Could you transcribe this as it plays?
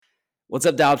What's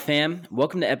up, Dialed fam?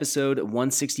 Welcome to episode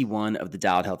 161 of the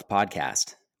Dialed Health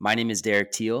Podcast. My name is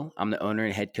Derek Teal. I'm the owner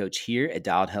and head coach here at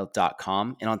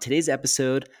dialedhealth.com. And on today's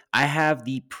episode, I have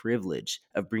the privilege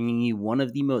of bringing you one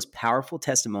of the most powerful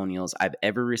testimonials I've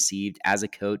ever received as a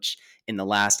coach in the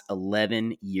last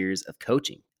 11 years of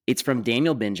coaching. It's from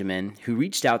Daniel Benjamin, who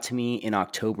reached out to me in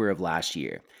October of last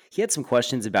year. He had some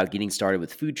questions about getting started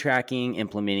with food tracking,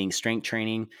 implementing strength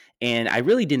training, and I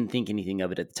really didn't think anything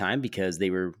of it at the time because they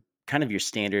were kind of your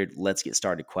standard let's get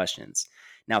started questions.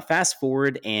 Now, fast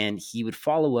forward, and he would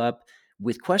follow up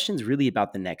with questions really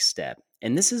about the next step.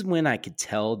 And this is when I could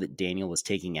tell that Daniel was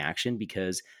taking action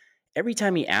because every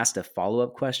time he asked a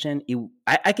follow-up question,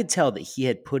 I could tell that he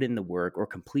had put in the work or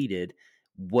completed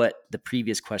what the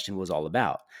previous question was all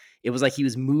about. It was like he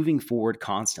was moving forward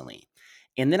constantly.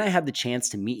 And then I had the chance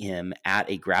to meet him at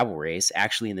a gravel race,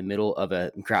 actually in the middle of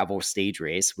a gravel stage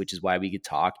race, which is why we could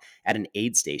talk at an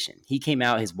aid station. He came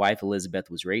out, his wife Elizabeth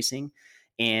was racing,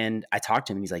 and I talked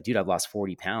to him and he's like, dude, I've lost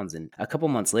 40 pounds. And a couple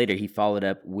months later, he followed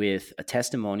up with a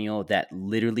testimonial that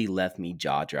literally left me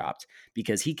jaw dropped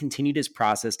because he continued his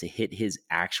process to hit his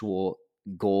actual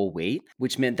goal weight,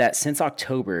 which meant that since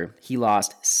October, he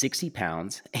lost 60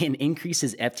 pounds and increased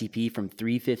his FTP from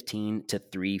 315 to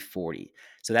 340.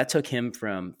 So that took him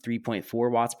from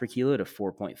 3.4 watts per kilo to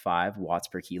 4.5 watts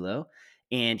per kilo.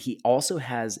 And he also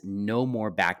has no more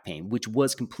back pain, which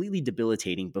was completely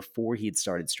debilitating before he had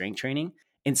started strength training.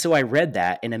 And so I read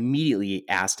that and immediately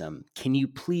asked him, can you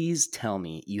please tell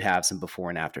me you have some before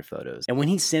and after photos? And when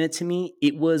he sent it to me,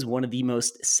 it was one of the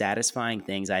most satisfying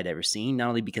things I'd ever seen, not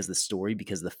only because of the story,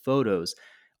 because the photos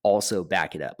also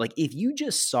back it up. Like if you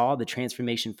just saw the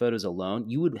transformation photos alone,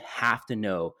 you would have to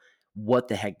know what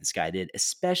the heck this guy did,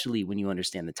 especially when you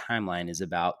understand the timeline is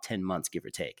about 10 months, give or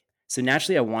take. So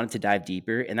naturally, I wanted to dive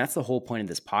deeper, and that's the whole point of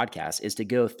this podcast, is to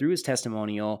go through his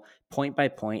testimonial point by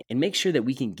point and make sure that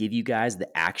we can give you guys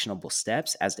the actionable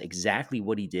steps as to exactly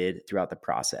what he did throughout the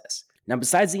process. Now,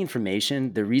 besides the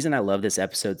information, the reason I love this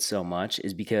episode so much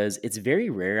is because it's very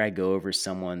rare I go over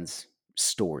someone's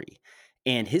story.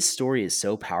 And his story is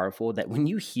so powerful that when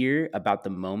you hear about the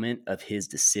moment of his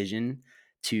decision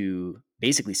to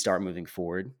basically start moving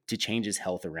forward, to change his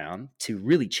health around, to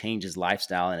really change his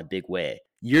lifestyle in a big way,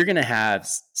 you're going to have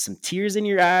some tears in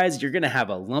your eyes. You're going to have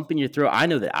a lump in your throat. I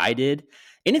know that I did.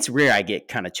 And it's rare I get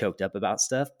kind of choked up about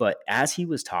stuff. But as he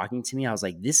was talking to me, I was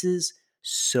like, this is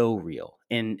so real.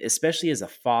 And especially as a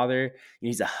father,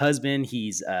 he's a husband.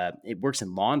 It works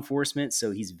in law enforcement.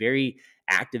 So he's very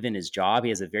active in his job. He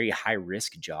has a very high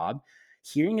risk job.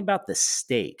 Hearing about the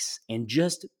stakes and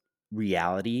just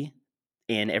reality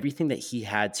and everything that he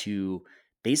had to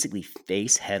basically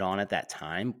face head on at that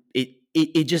time,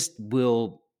 it just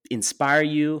will inspire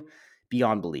you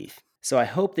beyond belief. So I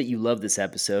hope that you love this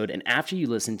episode. And after you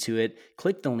listen to it,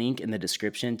 click the link in the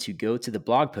description to go to the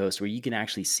blog post where you can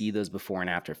actually see those before and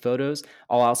after photos.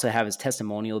 I'll also have his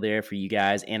testimonial there for you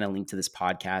guys and a link to this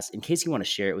podcast in case you want to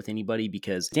share it with anybody,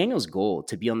 because Daniel's goal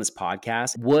to be on this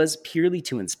podcast was purely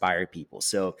to inspire people.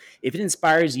 So if it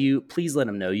inspires you, please let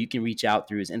him know. You can reach out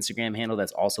through his Instagram handle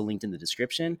that's also linked in the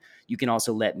description. You can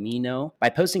also let me know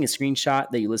by posting a screenshot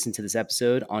that you listened to this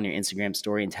episode on your Instagram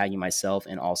story and tagging myself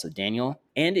and also Daniel.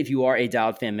 And if you are a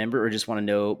Dialed Fan member or just want to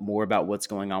know more about what's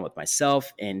going on with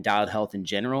myself and Dialed Health in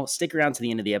general, stick around to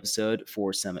the end of the episode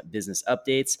for some business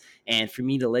updates and for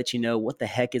me to let you know what the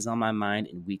heck is on my mind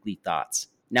and weekly thoughts.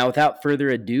 Now, without further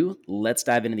ado, let's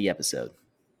dive into the episode.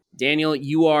 Daniel,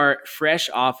 you are fresh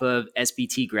off of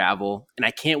SBT Gravel, and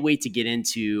I can't wait to get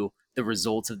into the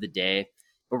results of the day.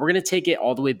 But we're going to take it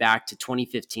all the way back to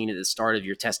 2015 at the start of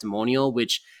your testimonial,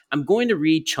 which I'm going to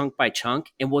read chunk by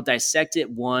chunk, and we'll dissect it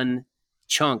one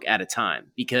chunk at a time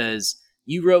because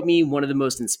you wrote me one of the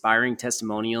most inspiring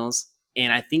testimonials,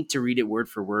 and I think to read it word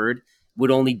for word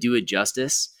would only do it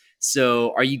justice.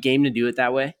 So are you game to do it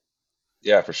that way?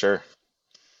 Yeah, for sure.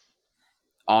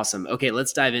 Awesome. Okay,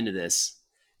 let's dive into this.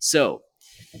 So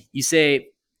you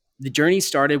say, the journey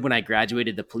started when I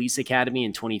graduated the police academy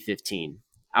in 2015.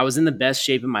 I was in the best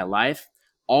shape of my life.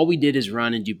 All we did is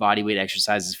run and do bodyweight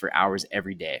exercises for hours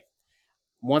every day.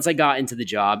 Once I got into the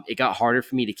job, it got harder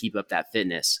for me to keep up that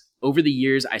fitness. Over the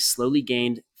years, I slowly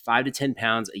gained 5 to 10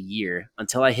 pounds a year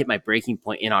until I hit my breaking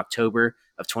point in October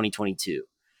of 2022.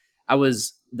 I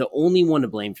was the only one to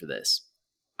blame for this.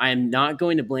 I am not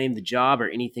going to blame the job or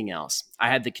anything else. I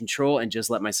had the control and just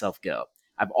let myself go.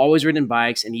 I've always ridden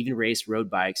bikes and even raced road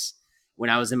bikes when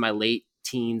I was in my late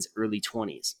teens, early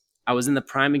 20s. I was the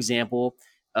prime example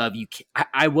of you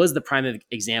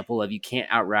can't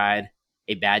outride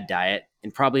a bad diet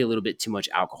and probably a little bit too much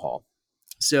alcohol.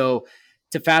 So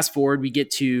to fast forward, we get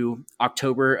to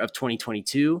October of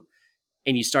 2022.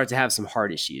 and you start to have some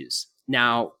heart issues.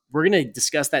 Now, we're going to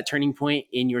discuss that turning point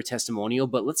in your testimonial,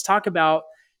 but let's talk about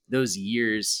those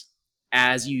years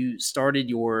as you started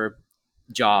your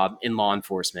job in law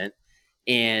enforcement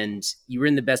and you were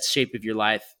in the best shape of your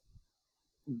life.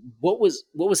 What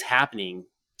was happening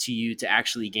to you to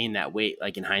actually gain that weight,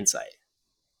 like in hindsight?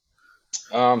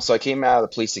 So I came out of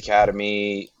the police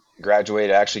academy,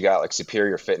 graduated, actually got like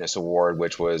Superior Fitness Award,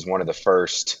 which was one of the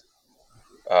first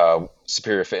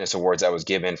Superior Fitness Awards that was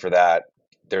given for that.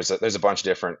 There's a bunch of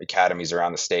different academies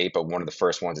around the state, but one of the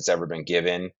first ones that's ever been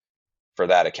given for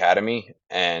that academy.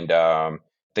 And I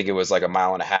think it was like a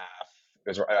mile and a half. It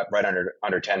was right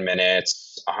under 10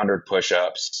 minutes, 100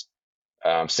 push-ups,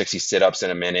 60 sit-ups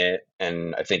in a minute,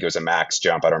 and I think it was a max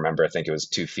jump. I don't remember. I think it was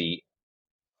 2 feet.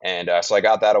 And so I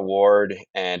got that award,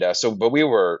 and but we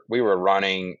were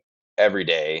running every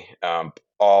day,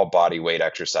 all body weight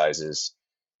exercises,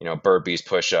 burpees,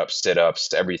 push-ups,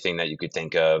 sit-ups, everything that you could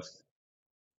think of.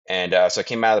 And so I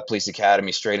came out of the police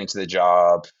academy straight into the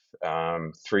job.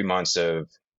 3 months of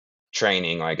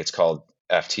training, like it's called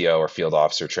FTO or field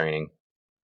officer training,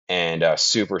 and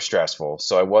super stressful.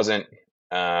 So I wasn't.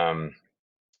 Um,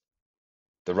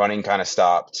 the running kind of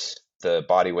stopped. The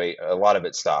body weight, a lot of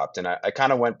it stopped, and I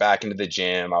kind of went back into the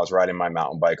gym. I was riding my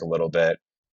mountain bike a little bit,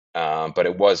 but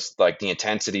it was like the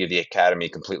intensity of the academy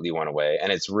completely went away,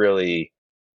 and it's really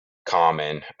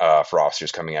common for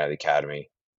officers coming out of the academy.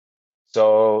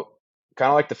 So, kind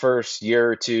of like the first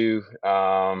year or two,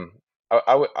 I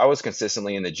was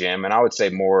consistently in the gym, and I would say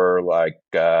more like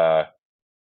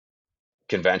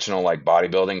conventional, like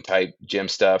bodybuilding type gym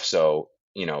stuff. So,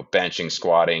 benching,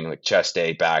 squatting, like chest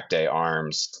day, back day,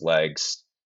 arms, legs,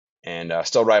 and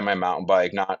still ride my mountain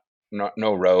bike, not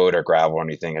no road or gravel or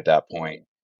anything at that point.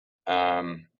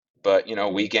 Um, but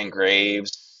weekend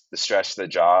graves, the stress of the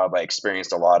job, I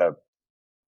experienced a lot of.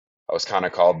 I was kind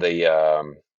of called the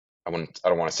I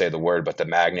don't want to say the word, but the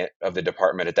magnet of the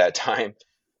department at that time.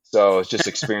 So it's just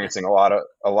experiencing a lot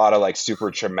of like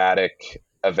super traumatic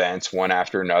events one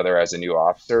after another as a new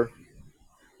officer.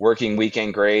 Working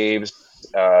weekend graves,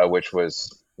 which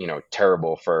was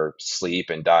terrible for sleep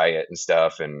and diet and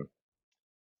stuff, and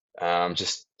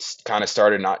just kind of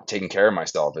started not taking care of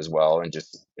myself as well, and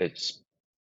just it's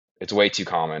way too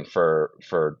common for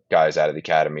guys out of the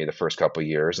academy the first couple of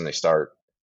years, and they start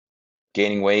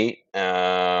gaining weight,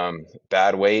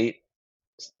 bad weight,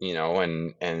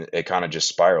 and it kind of just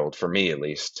spiraled for me at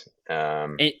least,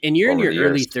 And you're in over your the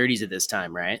early years. 30s at this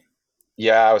time, right?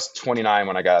 Yeah, I was 29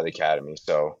 when I got out of the academy,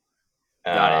 so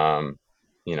Got it. um,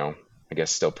 I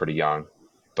guess still pretty young,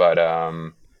 but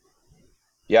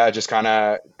yeah, it just kind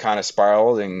of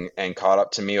spiraled and caught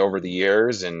up to me over the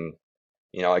years, and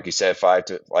like you said,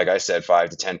 like I said, 5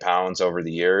 to 10 pounds over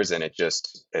the years, and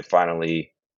it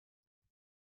finally,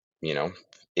 you know,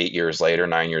 8 years later,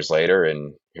 9 years later,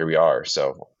 and here we are.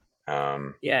 So,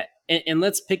 um, Yeah, and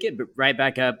let's pick it right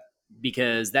back up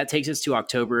because that takes us to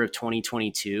October of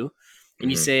 2022. And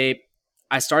you mhm. say,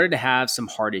 I started to have some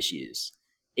heart issues.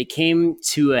 It came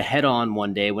to a head on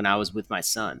one day when I was with my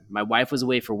son. My wife was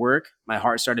away for work. My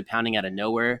heart started pounding out of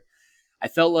nowhere. I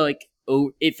felt like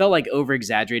it felt like over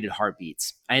exaggerated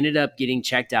heartbeats. I ended up getting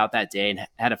checked out that day and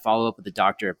had a follow up with a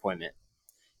doctor appointment.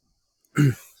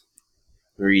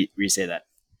 Say that.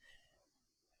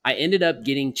 I ended up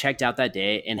getting checked out that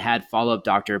day and had follow up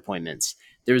doctor appointments.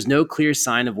 There was no clear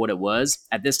sign of what it was.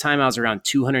 At this time, I was around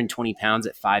 220 pounds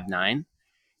at 5'9".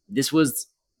 This was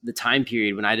the time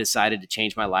period when I decided to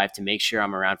change my life to make sure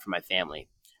I'm around for my family.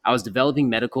 I was developing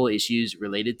medical issues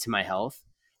related to my health,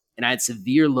 and I had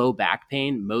severe low back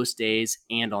pain most days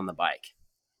and on the bike.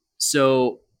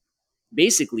 So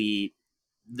basically,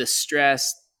 the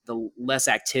stress, the less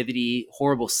activity,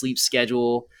 horrible sleep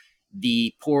schedule,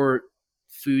 the poor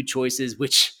food choices,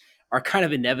 which are kind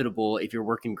of inevitable if you're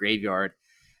working graveyard,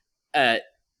 uh,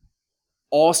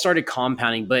 all started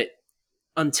compounding. But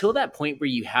until that point where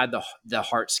you had the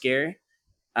heart scare,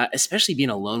 especially being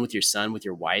alone with your son, with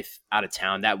your wife out of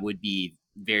town, that would be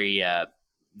very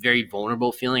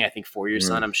vulnerable feeling. I think for your Mhm.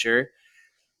 son, I'm sure.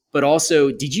 But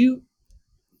also, did you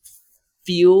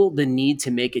feel the need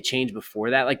to make a change before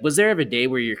that? Like, was there ever a day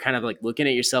where you're kind of like looking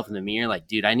at yourself in the mirror, like,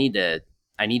 dude, I need to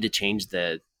change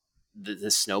the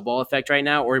snowball effect right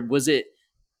now, or was it?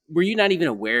 Were you not even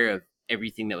aware of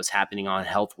everything that was happening on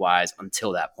health wise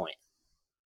until that point?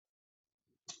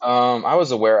 I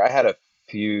was aware. I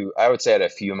would say I had a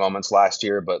few moments last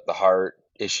year, but the heart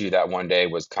issue that one day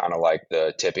was kind of like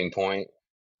the tipping point.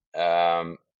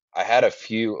 Um, I had a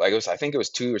few, like I think it was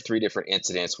two or three different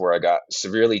incidents where I got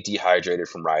severely dehydrated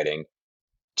from riding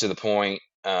to the point,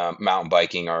 mountain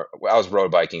biking, or I was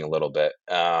road biking a little bit.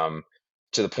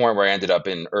 to the point where I ended up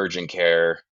in urgent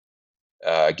care,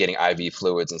 getting IV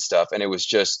fluids and stuff, and it was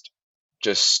just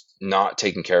not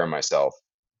taking care of myself.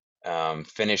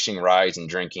 Finishing rides and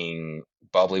drinking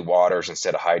bubbly waters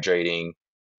instead of hydrating,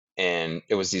 and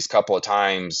it was these couple of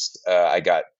times I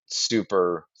got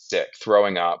super sick,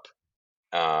 throwing up,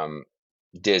 um,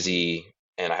 dizzy,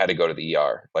 and I had to go to the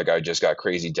ER. Like I just got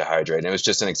crazy dehydrated. And it was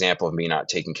just an example of me not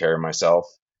taking care of myself.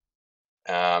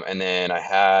 And then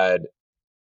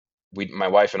my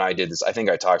wife and I did this. I think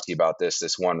I talked to you about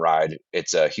this one ride.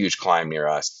 It's a huge climb near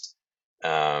us.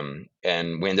 And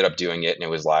we ended up doing it, and it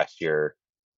was last year.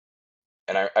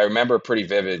 And I remember pretty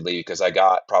vividly because I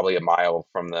got probably a mile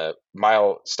from the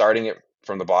mile, starting it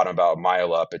from the bottom, about a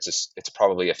mile up. It's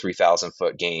probably a 3,000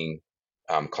 foot gain,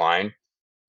 climb.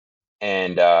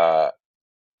 And I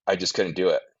just couldn't do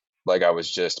it. Like I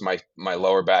was just my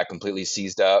lower back completely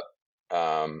seized up.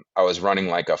 I was running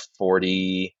like a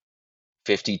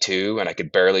 40:52, and I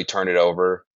could barely turn it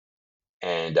over.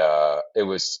 And it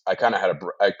was I kind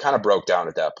of broke down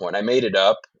at that point. I made it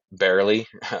up barely,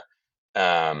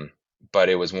 um, but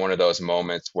it was one of those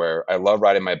moments where I love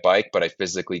riding my bike, but I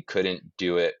physically couldn't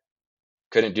do it.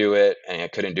 Couldn't do it, and I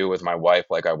couldn't do it with my wife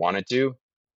like I wanted to.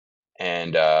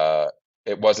 And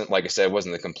it wasn't, like I said, it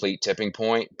wasn't the complete tipping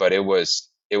point, but it was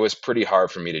pretty hard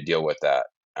for me to deal with that.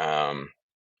 Um,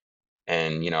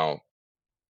 and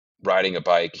riding a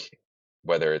bike,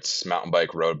 whether it's mountain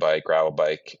bike, road bike, gravel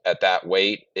bike, at that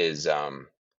weight is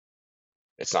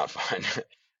it's not fun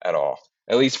at all.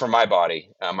 At least for my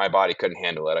body, my body couldn't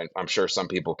handle it. I'm sure some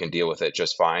people can deal with it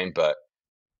just fine, but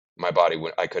my body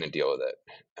would I couldn't deal with it.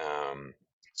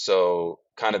 So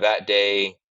kind of that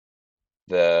day,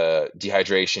 the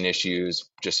dehydration issues,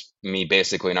 just me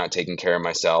basically not taking care of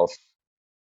myself.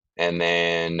 And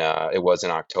then it was in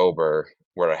October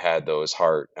where I had those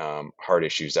heart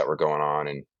issues that were going on,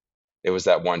 and it was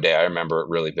that one day. I remember it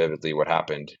really vividly what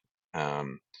happened.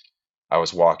 Um, I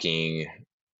was walking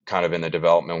kind of in the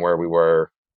development where we were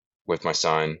with my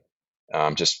son,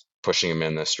 just pushing him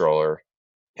in the stroller,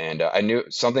 and I knew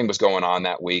something was going on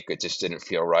that week. It just didn't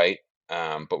feel right.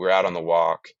 But we were out on the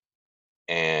walk,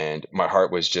 and my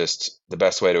heart was just, the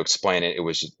best way to explain it, it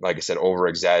was just, like I said, over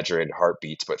exaggerated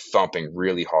heartbeats, but thumping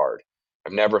really hard.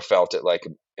 I've never felt it like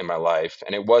in my life,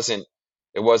 and it wasn't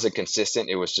consistent.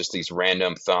 It was just these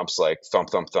random thumps, like thump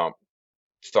thump thump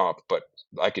thump, but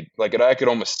I could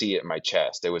almost see it in my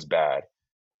chest. It was bad.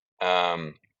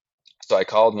 um so I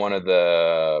called one of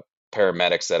the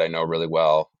paramedics that I know really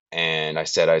well, and I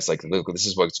was like, look, this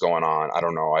is what's going on. I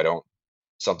don't know. I don't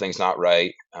Something's not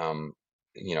right. Can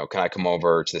I come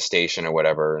over to the station or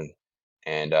whatever?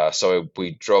 And so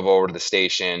we drove over to the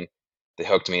station. They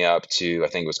hooked me up to, I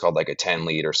think it was called like a 10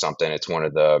 lead or something. It's one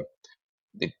of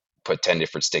they put 10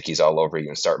 different stickies all over you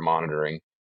and start monitoring.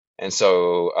 And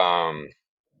so,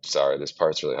 sorry, this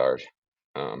part's really hard.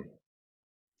 Um,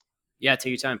 Yeah,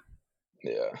 take your time.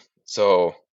 yeah.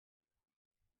 So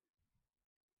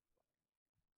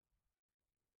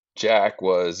Jack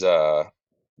was,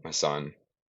 my son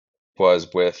was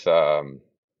with, a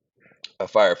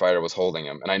firefighter was holding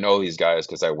him. And I know these guys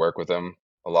because I work with them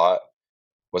a lot.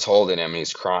 Was holding him and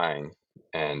he's crying.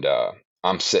 And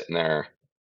I'm sitting there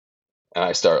and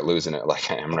I start losing it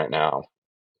like I am right now.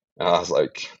 And I was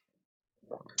like,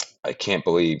 I can't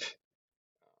believe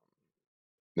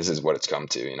this is what it's come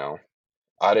to.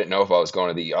 I didn't know if I was going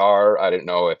to the ER. I didn't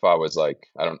know if I was like,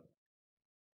 I don't,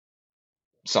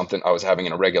 something, I was having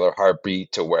an irregular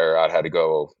heartbeat to where I'd had to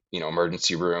go,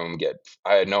 emergency room,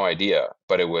 I had no idea.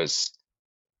 But it was,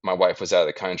 my wife was out of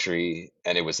the country,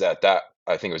 and it was I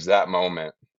think it was that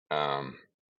moment, um,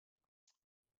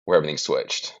 where everything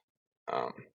switched.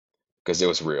 Because it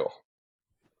was real.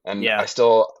 And Yeah.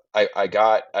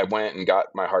 I went and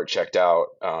got my heart checked out,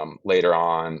 later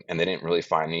on, and they didn't really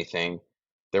find anything.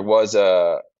 There was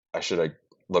I should have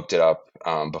looked it up,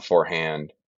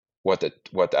 beforehand, what the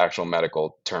actual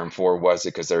medical term for was it,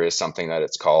 because there is something that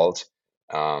it's called.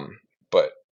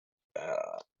 But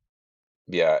uh,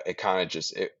 yeah, it kind of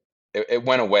just it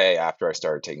went away after I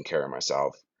started taking care of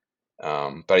myself.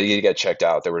 But I did get checked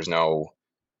out. There was no,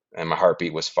 and my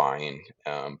heartbeat was fine.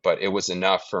 But it was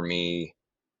enough for me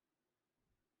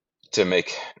to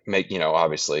make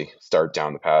obviously start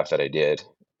down the path that I did.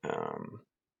 Um,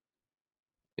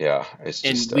 yeah, it's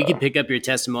And just we could pick up your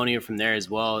testimonial from there as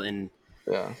well. And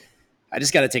yeah, I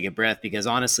just got to take a breath because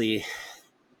honestly,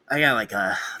 I got like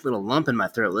a little lump in my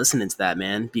throat listening to that,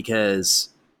 man, because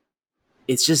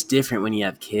it's just different when you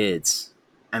have kids.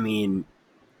 I mean,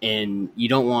 and you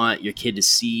don't want your kid to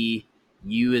see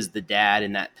you as the dad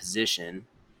in that position,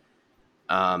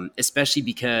 especially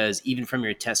because even from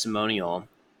your testimonial,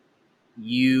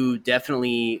 you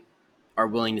definitely are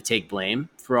willing to take blame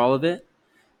for all of it.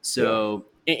 Yeah. So,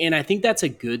 and I think that's a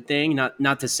good thing,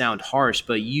 not to sound harsh,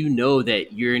 but you know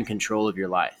that you're in control of your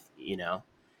life,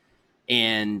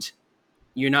 and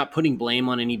you're not putting blame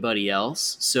on anybody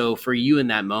else. So for you in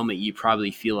that moment, you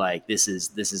probably feel like this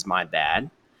is my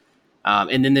bad.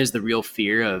 And then there's the real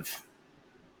fear of,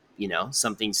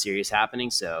 something serious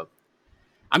happening. So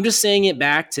I'm just saying it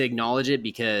back to acknowledge it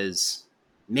because,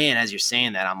 man, as you're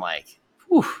saying that, I'm like,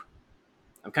 whew,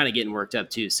 I'm kind of getting worked up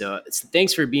too. So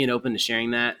thanks for being open to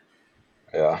sharing that.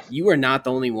 Yeah. You are not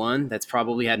the only one that's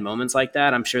probably had moments like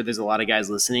that. I'm sure there's a lot of guys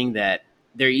listening that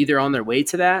they're either on their way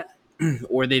to that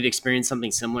or they've experienced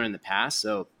something similar in the past.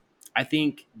 So I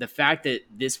think the fact that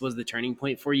this was the turning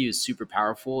point for you is super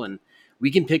powerful. And we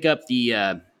can pick up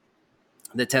the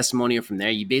testimonial from there.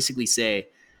 You basically say,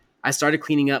 I started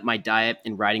cleaning up my diet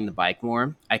and riding the bike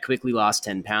more. I quickly lost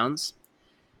 10 pounds.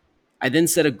 I then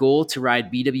set a goal to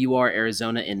ride BWR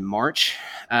Arizona in March.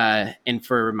 And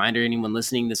for a reminder, anyone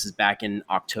listening, this is back in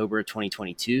October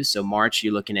 2022. So March,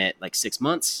 you're looking at like 6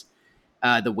 months.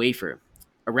 The wafer.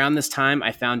 Around this time,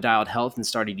 I found Dialed Health and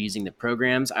started using the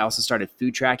programs. I also started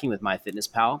food tracking with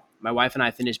MyFitnessPal. My wife and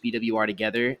I finished BWR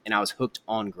together, and I was hooked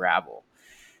on gravel.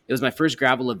 It was my first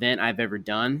gravel event I've ever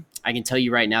done. I can tell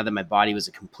you right now that my body was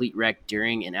a complete wreck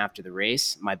during and after the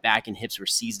race. My back and hips were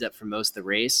seized up for most of the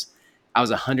race. I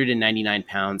was 199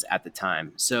 pounds at the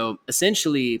time. So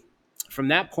essentially, from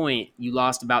that point, you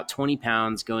lost about 20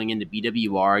 pounds going into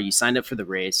BWR. You signed up for the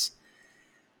race.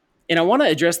 And I want to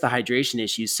address the hydration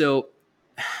issue. So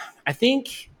I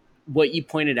think what you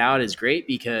pointed out is great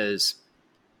because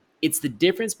it's the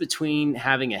difference between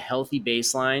having a healthy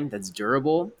baseline that's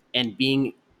durable and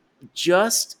being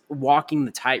just walking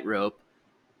the tightrope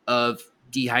of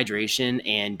dehydration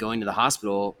and going to the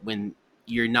hospital when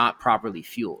you're not properly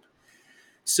fueled.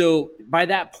 So by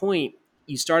that point,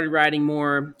 you started riding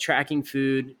more, tracking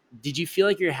food. Did you feel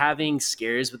like you're having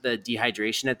scares with the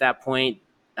dehydration at that point?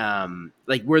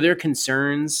 Like, were there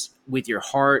concerns with your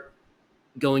heart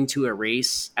going to a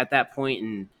race at that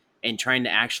point and trying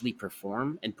to actually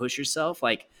perform and push yourself?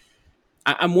 Like,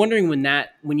 I'm wondering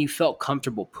when you felt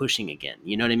comfortable pushing again.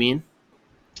 You know what I mean?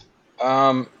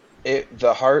 Um,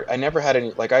 the heart, I never had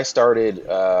any, like I started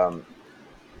on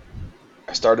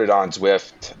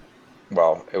Zwift.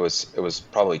 Well, it was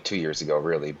probably 2 years ago,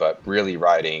 really, but really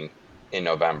riding in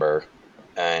November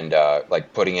and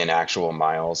like putting in actual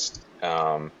miles,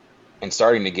 and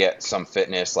starting to get some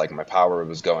fitness, like my power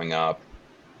was going up,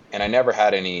 and I never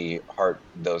had any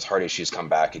those heart issues come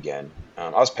back again. I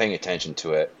was paying attention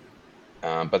to it,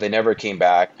 but they never came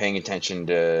back. Paying attention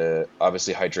to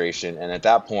obviously hydration, and at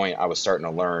that point, I was starting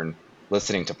to learn,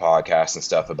 listening to podcasts and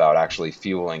stuff about actually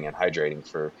fueling and hydrating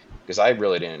for because I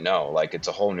really didn't know. Like it's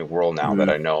a whole new world now that Mm-hmm.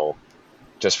 I know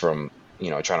just from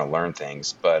trying to learn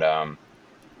things. But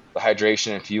the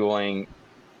hydration and fueling,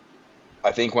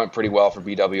 I think went pretty well for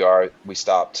BWR. We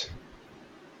stopped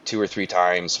 2 or 3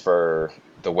 times for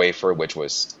the wafer, which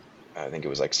was I think it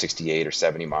was like 68 or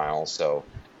 70 miles, so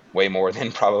way more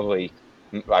than probably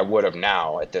I would have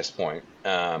now at this point.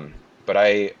 But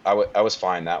I was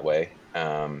fine that way.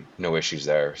 No issues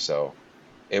there. So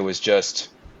it was just,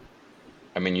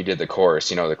 I mean, you did the course,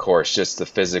 the course, just the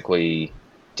physically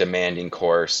demanding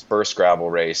course. First gravel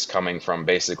race coming from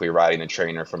basically riding the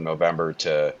trainer from November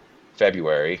to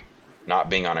February, not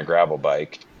being on a gravel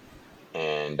bike,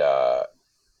 and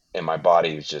my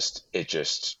body was just it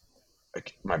just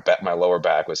like my lower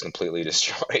back was completely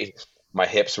destroyed. My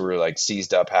hips were like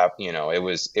seized up. It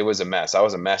was a mess. I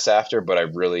was a mess after, but I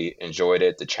really enjoyed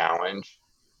it, the challenge.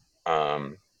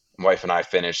 My wife and I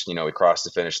finished. We crossed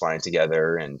the finish line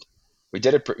together, and we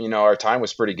did it. Our time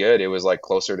was pretty good. It was like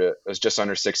closer to. It was just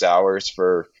under 6 hours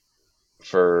for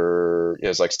it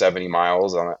was like 70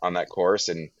 miles on that course,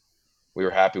 and we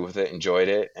were happy with it, enjoyed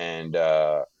it, and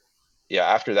yeah,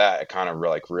 after that, it kind of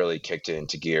really kicked it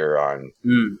into gear on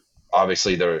Mm.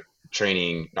 obviously the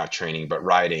training, not training, but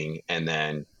riding, and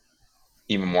then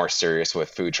even more serious with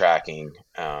food tracking,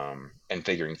 and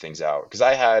figuring things out. Because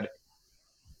I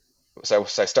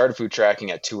started food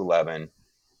tracking at 211,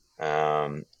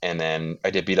 and then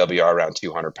I did BWR around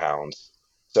 200 pounds.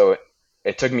 So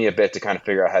it took me a bit to kind of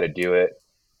figure out how to do it,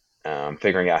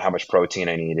 figuring out how much protein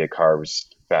I needed, carbs,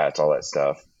 fats, all that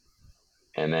stuff.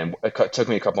 And then it took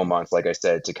me a couple months, like I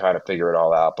said, to kind of figure it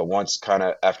all out. But once kind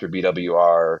of after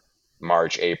BWR,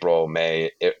 March, April,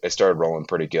 May, it started rolling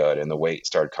pretty good, and the weight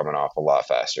started coming off a lot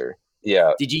faster.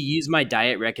 Yeah, Did you use my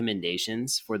diet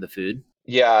recommendations for the food?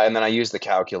 yeah, and then I used the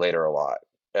calculator a lot.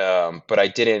 But I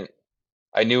didn't.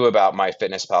 I knew about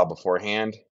MyFitnessPal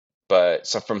beforehand, but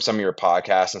from some of your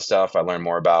podcasts and stuff, I learned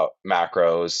more about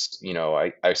macros.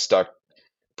 I stuck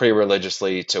pretty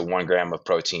religiously to 1 gram of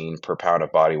protein per pound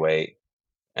of body weight,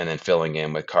 and then filling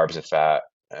in with carbs and fat.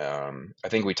 I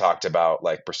think we talked about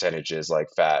like percentages,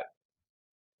 like fat,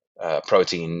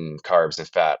 protein, carbs, and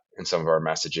fat in some of our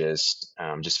messages.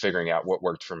 Just figuring out what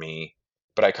worked for me,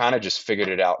 but I kind of just figured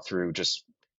it out through just,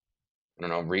 I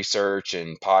don't know, research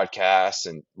and podcasts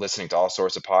and listening to all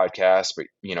sorts of podcasts. But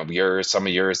some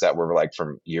of yours that were like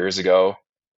from years ago.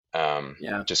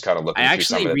 Yeah. Just kind of I looking through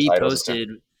some actually of the titles and stuff. reposted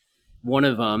one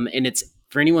of them, and it's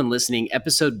for anyone listening,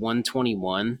 episode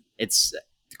 121. It's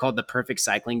called The Perfect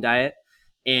Cycling Diet,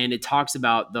 and it talks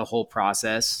about the whole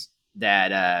process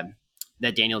that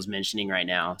Daniel's mentioning right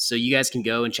now. So you guys can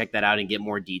go and check that out and get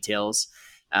more details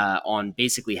on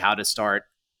basically how to start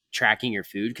tracking your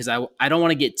food, because I don't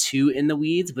want to get too in the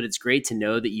weeds, but it's great to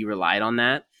know that you relied on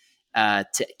that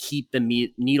to keep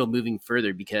the needle moving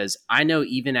further, because I know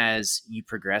even as you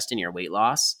progressed in your weight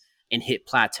loss and hit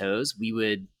plateaus, we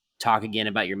would talk again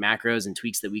about your macros and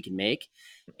tweaks that we can make.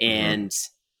 Hmm. And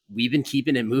we've been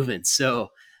keeping it moving.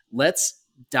 So let's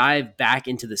dive back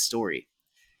into the story.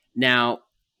 Now,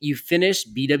 you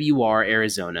finished BWR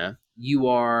Arizona. You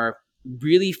are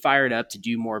really fired up to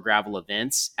do more gravel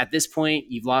events. At this point,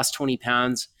 you've lost 20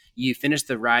 pounds. You finished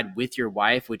the ride with your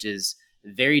wife, which is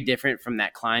very different from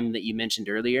that climb that you mentioned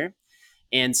earlier.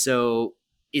 And so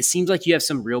it seems like you have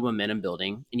some real momentum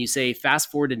building. And you say,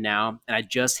 fast forward to now, and I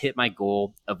just hit my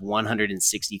goal of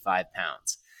 165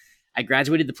 pounds. I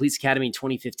graduated the police academy in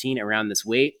 2015 around this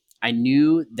weight. I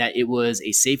knew that it was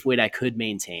a safe weight I could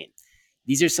maintain.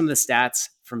 These are some of the stats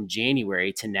from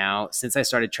January to now since I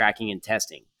started tracking and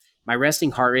testing. My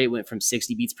resting heart rate went from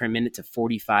 60 beats per minute to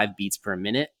 45 beats per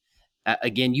minute.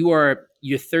 Again, you're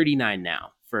 39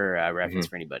 now for reference Hmm.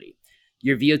 for anybody.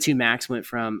 Your VO2 max went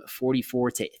from 44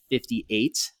 to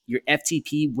 58. Your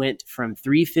FTP went from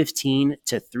 315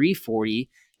 to 340,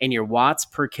 and your watts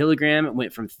per kilogram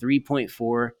went from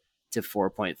 3.4 to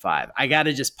 4.5. I got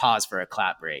to just pause for a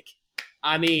clap break.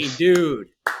 I mean, dude,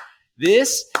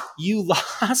 this you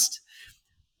lost.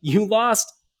 You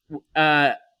lost.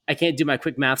 I can't do my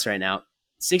quick maths right now.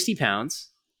 60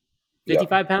 pounds, Yep.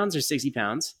 55 pounds, or 60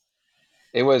 pounds.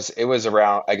 It was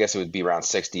around, I guess it would be around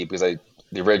 60 because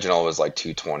the original was like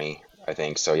 220, I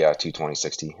think. So yeah, 220,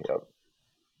 60. Yep.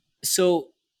 So,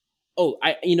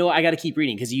 I got to keep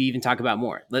reading because you even talk about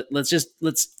more.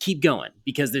 Let's keep going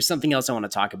because there's something else I want to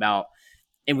talk about,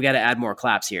 and we got to add more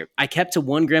claps here. I kept to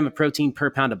 1 gram of protein per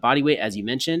pound of body weight, as you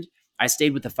mentioned. I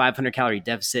stayed with a 500 calorie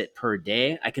deficit per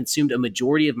day. I consumed a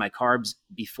majority of my carbs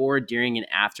before, during, and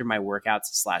after my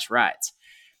workouts/rides.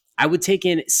 I would take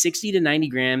in 60 to 90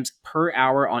 grams per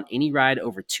hour on any ride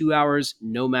over 2 hours,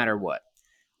 no matter what.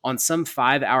 On some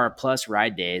 5 hour plus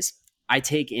ride days, I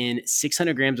take in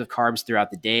 600 grams of carbs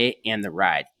throughout the day and the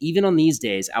ride. Even on these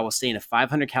days, I will stay in a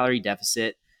 500 calorie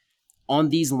deficit. On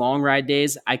these long ride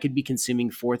days, I could be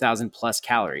consuming 4,000 plus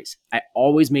calories. I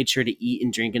always made sure to eat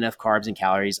and drink enough carbs and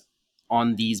calories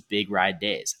on these big ride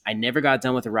days. I never got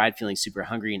done with a ride feeling super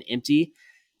hungry and empty.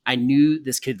 I knew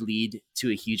this could lead to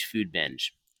a huge food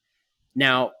binge.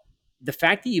 Now, the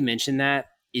fact that you mentioned that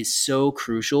is so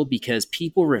crucial because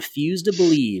people refuse to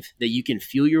believe that you can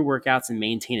fuel your workouts and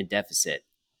maintain a deficit,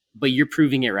 but you're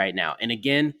proving it right now. And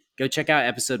again, go check out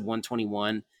episode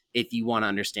 121 if you want to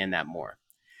understand that more.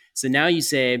 So now you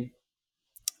say,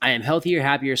 I am healthier,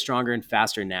 happier, stronger, and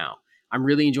faster now. I'm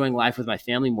really enjoying life with my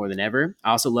family more than ever.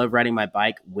 I also love riding my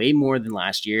bike way more than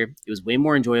last year. It was way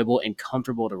more enjoyable and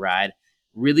comfortable to ride.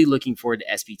 Really looking forward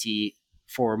to SPT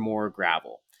for more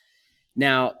gravel.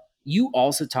 Now, you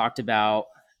also talked about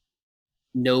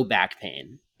no back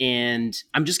pain. And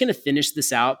I'm just going to finish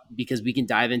this out because we can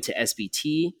dive into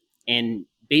SBT and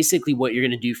basically what you're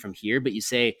going to do from here. But you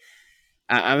say,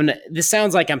 this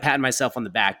sounds like I'm patting myself on the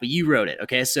back, but you wrote it.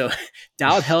 Okay. So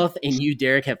Dialed Health and you,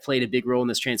 Derek, have played a big role in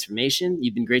this transformation.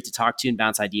 You've been great to talk to and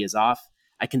bounce ideas off.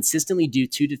 I consistently do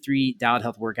 2 to 3 Dialed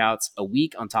Health workouts a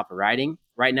week on top of riding.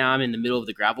 Right now, I'm in the middle of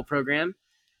the gravel program.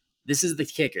 This is the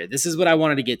kicker. This is what I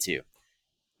wanted to get to.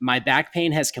 My back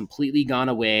pain has completely gone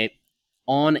away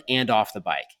on and off the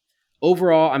bike.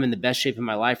 Overall, I'm in the best shape of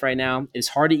my life right now. It's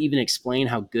hard to even explain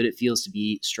how good it feels to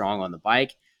be strong on the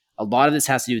bike. A lot of this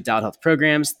has to do with Dialed Health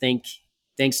programs. Thanks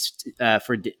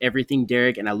for everything,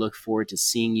 Derek, and I look forward to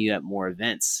seeing you at more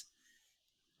events,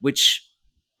 which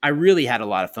I really had a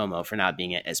lot of FOMO for not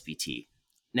being at SBT.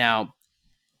 Now,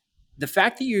 the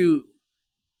fact that you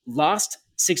lost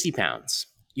 60 pounds,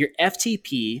 your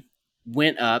FTP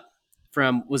went up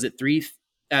from, was it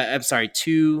I'm sorry,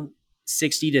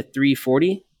 260 to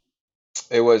 340?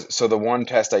 It was, so the one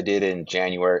test I did in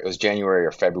January, it was January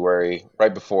or February,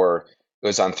 right before, it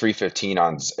was on 315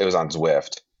 it was on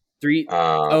Zwift. Three.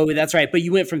 Um, Oh, that's right. But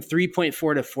you went from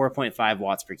 3.4 to 4.5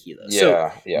 watts per kilo.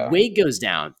 So yeah. weight goes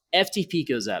down, FTP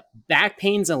goes up, back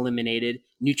pain's eliminated,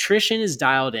 nutrition is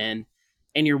dialed in,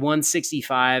 and you're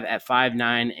 165 at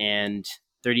 5'9" and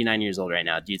 39 years old right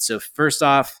now, dude. So first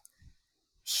off,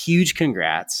 huge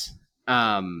congrats.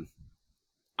 Um,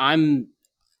 I'm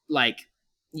like,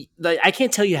 I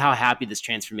can't tell you how happy this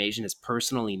transformation has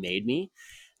personally made me.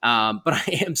 But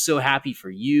I am so happy for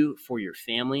you, for your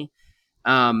family.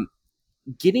 Um,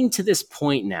 Getting to this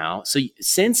point now, so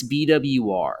since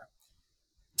BWR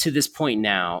to this point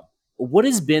now, what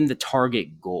has been the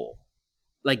target goal?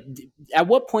 Like, at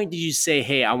what point did you say,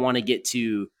 hey, I want to get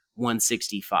to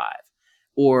 165?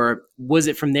 Or was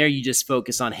it from there you just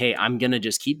focus on, hey, I'm going to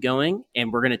just keep going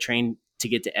and we're going to train to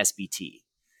get to SBT?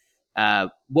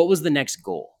 What was the next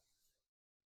goal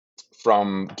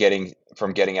from getting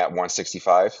at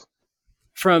 165.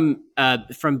 from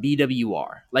BWR?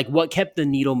 Like, what kept the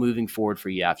needle moving forward for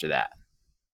you after that?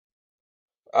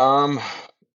 Um,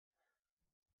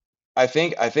 I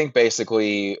think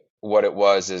basically what it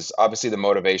was is obviously the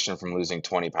motivation from losing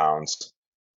 20 pounds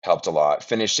helped a lot.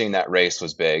 Finishing that race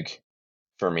was big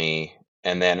for me.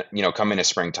 And then, coming to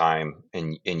springtime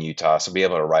in Utah, so be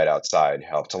able to ride outside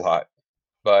helped a lot.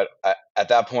 But at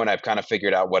that point, I've kind of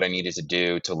figured out what I needed to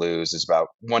do to lose is about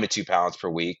 1 to 2 pounds per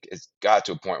week. It's got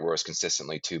to a point where it was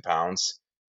consistently 2 pounds.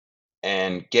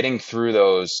 And getting through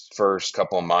those first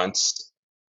couple of months,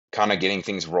 kind of getting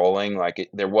things rolling, like I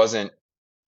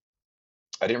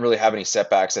didn't really have any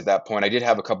setbacks at that point. I did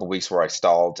have a couple weeks where I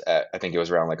stalled at, I think it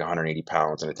was around like 180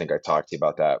 pounds, and I think I talked to you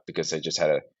about that because I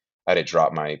had to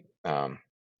drop my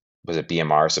was it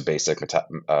BMR,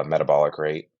 so metabolic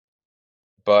rate.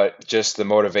 But just the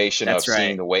motivation of That's seeing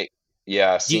right. the weight,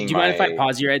 yeah, Do seeing you mind if I my,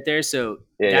 pause you right there? So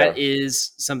yeah, that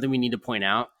is something we need to point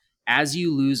out. As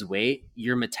you lose weight,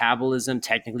 your metabolism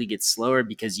technically gets slower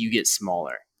because you get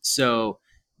smaller. So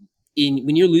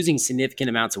when you're losing significant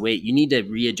amounts of weight, you need to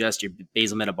readjust your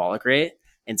basal metabolic rate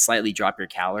and slightly drop your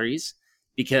calories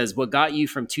because what got you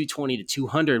from 220 to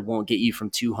 200 won't get you from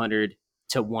 200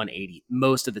 to 180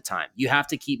 most of the time. You have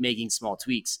to keep making small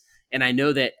tweaks. And I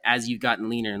know that as you've gotten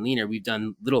leaner and leaner, we've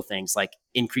done little things like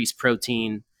increase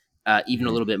protein, even a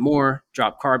mhm. little bit more,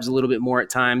 drop carbs a little bit more at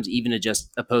times, even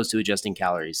adjust opposed to adjusting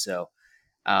calories. So,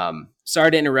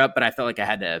 sorry to interrupt, but I felt like I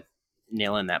had to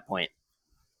nail in that point.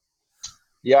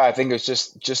 Yeah, I think it's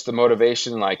just the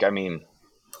motivation. Like, I mean,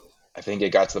 I think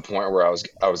it got to the point where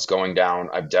I was going down.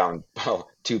 I'm down well,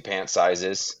 two pant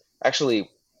sizes. Actually,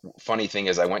 funny thing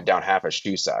is, I went down half a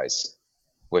shoe size,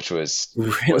 which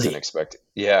wasn't Really? expected.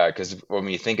 Yeah, because when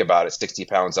you think about it, 60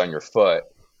 pounds on your foot,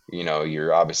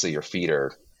 you're obviously your feet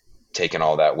are taking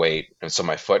all that weight, and so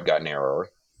my foot got narrower.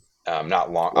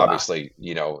 Not long, Wow. obviously,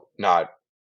 not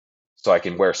so I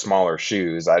can wear smaller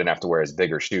shoes. I didn't have to wear as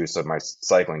bigger shoes, so my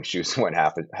cycling shoes went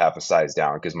half a size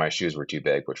down because my shoes were too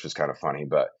big, which was kind of funny.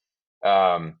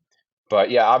 Um, but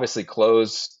yeah, obviously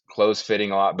clothes fitting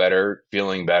a lot better,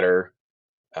 feeling better.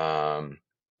 Um,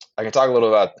 I can talk a little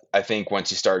about, I think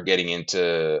once you start getting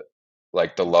into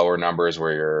like the lower numbers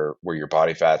where your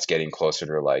body fat's getting closer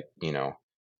to like,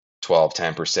 12,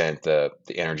 10%, the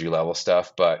energy level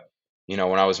stuff. But,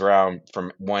 when I was around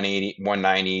from 180,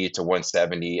 190 to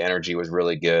 170, energy was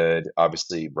really good.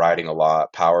 Obviously riding a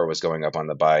lot, power was going up on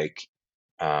the bike.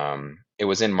 It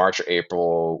was in March or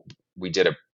April. We did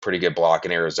a pretty good block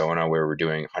in Arizona where we were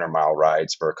doing 100-mile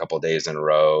rides for a couple of days in a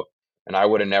row. And I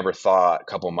would have never thought a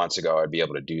couple of months ago I'd be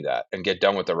able to do that and get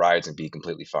done with the rides and be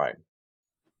completely fine.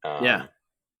 Yeah. Um,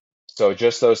 so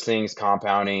just those things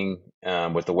compounding,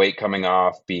 with the weight coming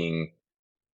off,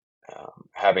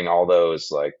 having all those,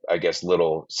 like, I guess,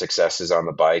 little successes on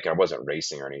the bike. I wasn't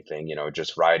racing or anything,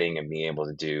 just riding and being able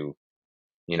to do,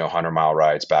 100-mile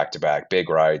rides back to back, big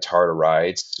rides, harder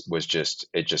rides,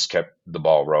 it just kept the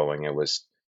ball rolling.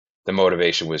 The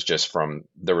motivation was just from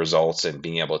the results and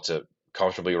being able to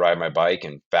comfortably ride my bike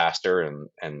and faster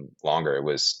and longer. It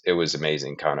was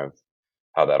amazing kind of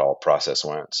how that all process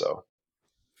went. So,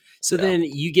 So yeah. then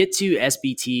you get to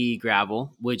SBT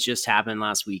gravel, which just happened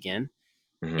last weekend,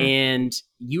 Hmm. and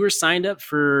you were signed up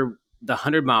for the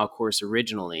 100-mile course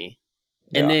originally.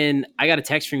 And Yeah. then I got a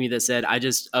text from you that said, I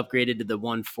just upgraded to the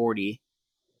 140.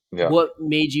 Yeah. What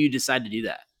made you decide to do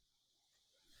that?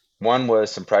 One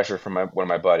was some pressure from one of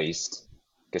my buddies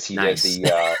because Nice. he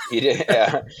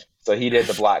did so he did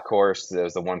the black course. That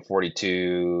was the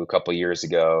 142 a couple years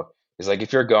ago. He's like,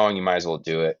 if you're going, you might as well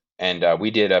do it. And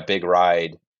we did a big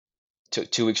ride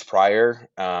 2 weeks prior,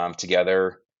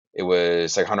 together. It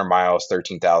was like 100 miles,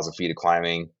 13,000 feet of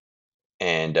climbing,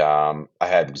 and I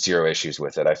had zero issues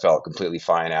with it. I felt completely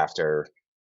fine after.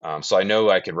 So I know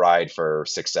I could ride for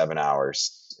 6, 7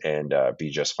 hours and be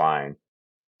just fine.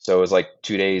 So it was like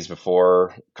 2 days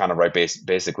before, kind of right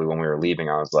basically when we were leaving,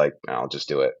 I was like, "No, I'll just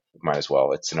do it. Might as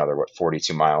well. It's another, what,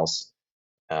 42 miles.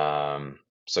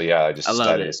 So yeah, I just I love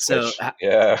decided to it. So switch.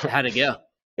 Yeah, how'd it go?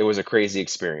 it was a crazy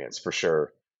experience for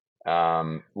sure.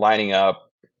 Lining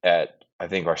up at, I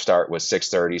think our start was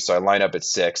 6:30, so I lined up at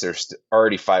 6. There's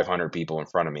already 500 people in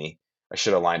front of me. I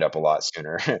should have lined up a lot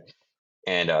sooner.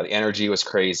 And the energy was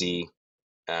crazy.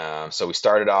 So we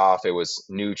started off, it was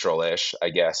neutral-ish, I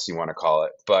guess you want to call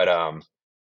it, but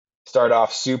started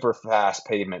off super fast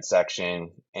pavement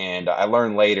section, and I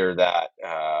learned later that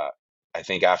I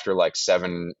think after like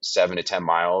 7 to 10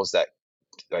 miles that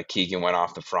like Keegan went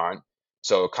off the front,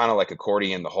 so kind of like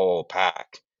accordion the whole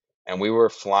pack, and we were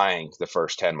flying the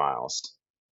first 10 miles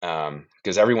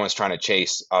because everyone's trying to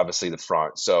chase obviously the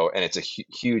front. So and it's a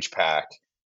huge pack.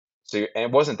 So and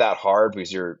it wasn't that hard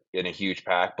because you're in a huge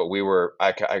pack, but we were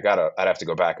I'd have to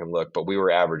go back and look, but we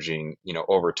were averaging,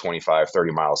 over 25,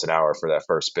 30 miles an hour for that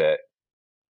first bit.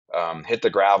 Hit the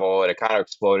gravel and it kind of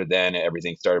exploded then, and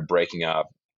everything started breaking up,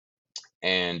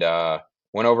 and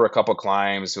went over a couple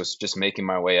climbs, was just making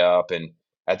my way up, and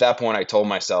at that point I told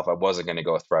myself I wasn't going to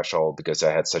go threshold because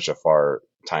I had such a far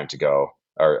time to go,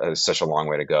 or such a long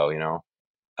way to go.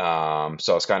 So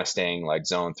I was kind of staying like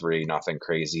zone 3, nothing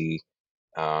crazy,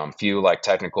 few like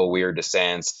technical weird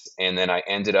descents, and then I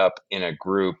ended up in a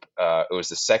group. It was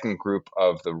the second group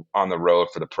of the on the road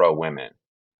for the pro women,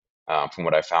 from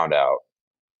what I found out.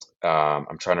 I'm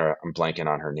blanking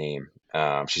on her name.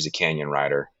 She's a canyon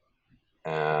rider.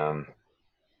 Um,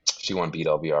 she won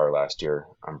BWR last year.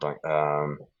 I'm blank.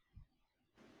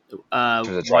 She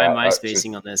was a Why am I she was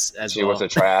spacing on this as she was a well?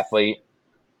 triathlete.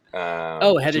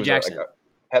 Oh, She Heather was like Jackson. a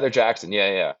Heather Jackson.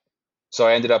 Yeah, yeah. So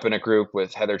I ended up in a group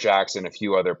with Heather Jackson, a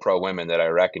few other pro women that I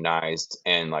recognized,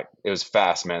 and like it was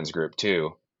fast men's group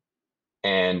too.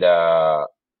 And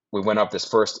we went up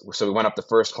we went up the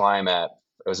first climb at,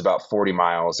 it was about 40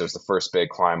 miles. It was the first big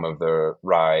climb of the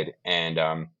ride, and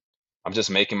I'm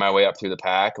just making my way up through the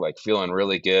pack, like feeling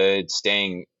really good,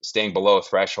 staying below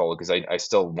threshold because I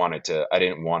still wanted to. I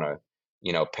didn't want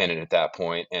to, pin it at that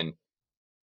point, and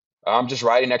I'm just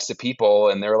riding next to people,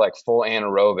 and they're like full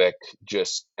anaerobic,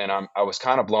 and I was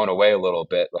kind of blown away a little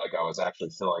bit, like I was actually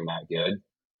feeling that good.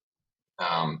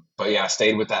 But yeah, I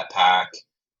stayed with that pack,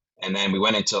 and then we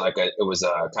went into it was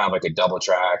a kind of like a double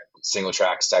track, single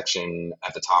track section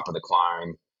at the top of the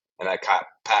climb, and that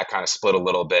pack kind of split a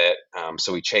little bit.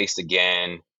 So we chased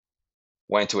again,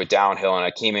 went to a downhill, and I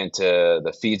came into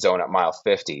the feed zone at mile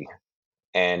 50,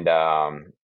 and I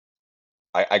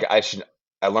should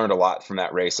I learned a lot from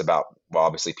that race about, well,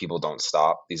 obviously people don't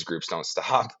stop, these groups don't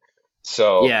stop.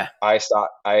 So Yeah, I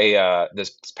stopped.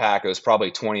 This pack, it was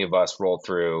probably 20 of us rolled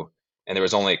through, and there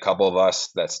was only a couple of us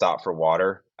that stopped for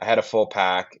water. I had a full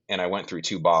pack, and I went through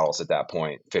 2 bottles at that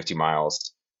point, 50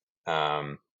 miles.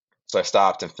 Um, so I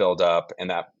stopped and filled up, and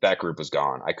that group was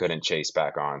gone. I couldn't chase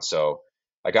back on. So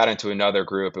I got into another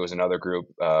group. It was another group,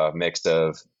 mixed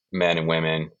of men and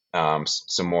women,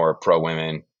 some more pro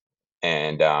women,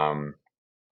 and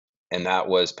that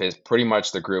was pretty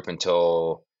much the group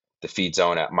until the feed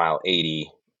zone at mile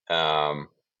 80,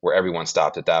 where everyone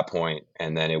stopped at that point,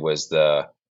 and then it was the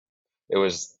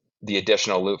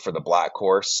additional loop for the black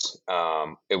course.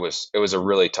 It was a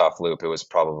really tough loop. It was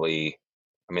probably,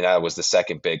 I mean, that was the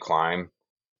second big climb,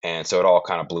 and so it all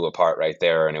kind of blew apart right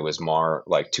there. And it was more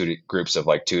like groups of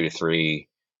like 2 to 3.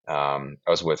 I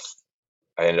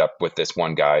ended up with this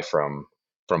one guy from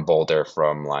Boulder,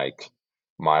 from like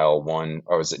mile 1,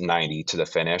 or was it 90 to the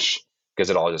finish, because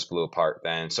it all just blew apart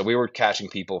then. So we were catching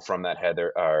people from that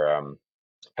Heather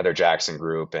Jackson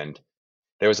group, and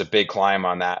there was a big climb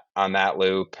on that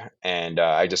loop, and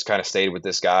I just kind of stayed with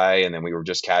this guy, and then we were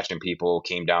just catching people,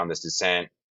 came down this descent,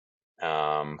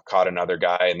 caught another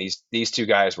guy, and these two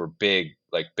guys were big,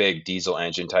 like big diesel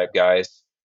engine type guys.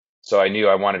 So I knew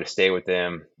I wanted to stay with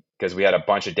them because we had a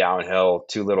bunch of downhill,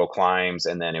 2 little climbs,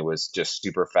 and then it was just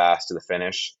super fast to the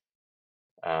finish.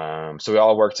 So we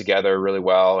all worked together really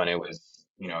well, and it was,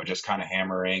 just kind of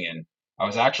hammering. And I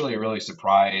was actually really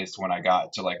surprised when I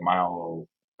got to like mile,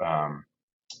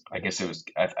 I guess it was,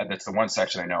 that's the one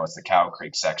section I know, it's the Cow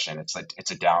Creek section.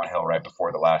 It's a downhill right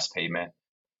before the last pavement.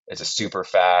 It's a super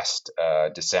fast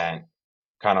descent,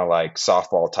 kind of like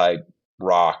softball type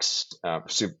rocks,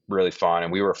 super really fun.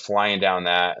 And we were flying down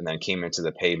that, and then came into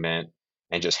the pavement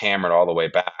and just hammered all the way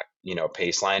back,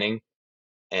 pace lining.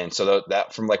 And so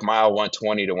that from like mile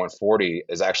 120 to 140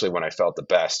 is actually when I felt the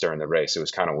best during the race. It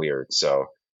was kind of weird. So,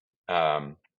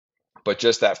 um, but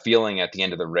just that feeling at the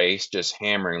end of the race, just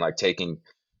hammering, like taking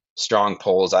strong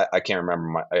pulls. I can't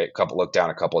remember a couple looked down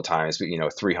a couple of times, but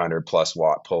 300 plus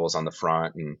watt pulls on the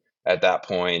front, and at that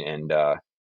point, and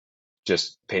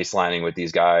just pace lining with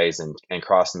these guys and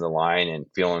crossing the line and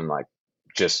feeling like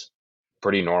just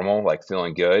pretty normal, like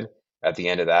feeling good at the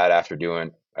end of that after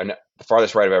doing and the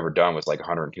farthest ride I've ever done was like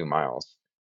 102 miles.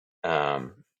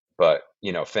 Um, but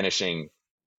finishing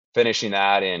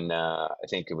that in I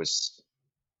think it was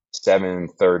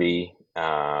 7:30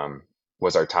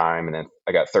 was our time, and then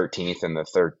I got 13th in the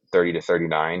 30 to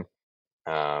 39.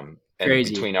 And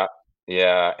Crazy. between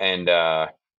yeah, and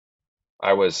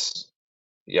I was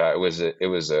yeah, it was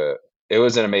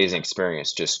an amazing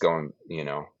experience just going,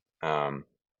 um,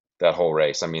 that whole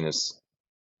race. I mean,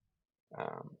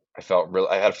 I felt real.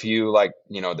 I had a few like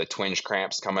the twinge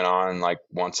cramps coming on like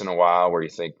once in a while where you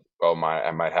think, oh my,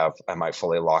 I might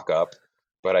fully lock up,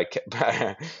 but I kept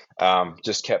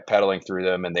just kept pedaling through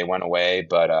them and they went away.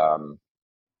 But I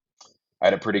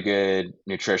had a pretty good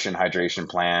nutrition hydration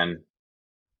plan.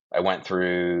 I went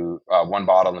through one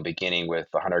bottle in the beginning with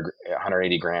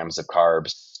 180 grams of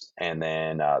carbs, and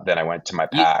then I went to my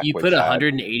pack, You put which had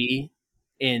 180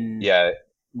 in yeah,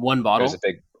 one it was bottle?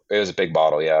 it was a big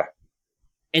bottle, yeah,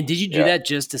 And did you do yeah, that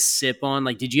just to sip on?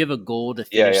 Like, did you have a goal to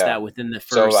yeah, finish yeah. that within the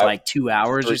So first I like 2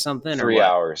 hours or three something, or three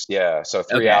what? hours, yeah. So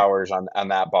three Okay. hours on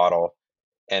that bottle,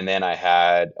 and then I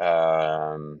had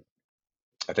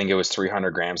I think it was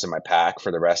 300 grams in my pack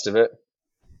for the rest of it.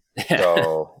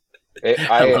 So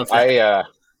I love that.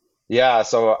 yeah.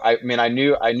 So I mean, I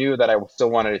knew that I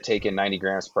still wanted to take in 90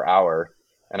 grams per hour,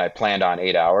 and I planned on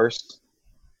 8 hours.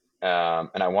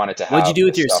 And I wanted to What'd you have do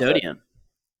with this your stuff that sodium?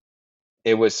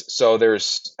 it was. So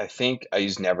there's, I think I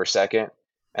used Never Second,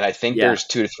 and I think Yeah. there's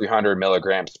 200 to 300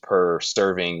 milligrams per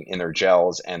serving in their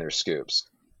gels and their scoops.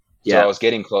 So I Yeah. was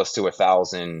getting close to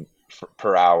 1,000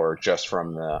 per hour just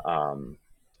from the.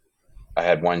 I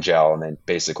had one gel and then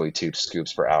basically two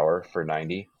scoops per hour for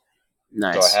 90.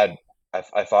 So Nice.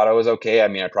 I thought I was okay. I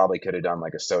mean, I probably could have done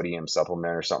like a sodium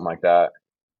supplement or something like that.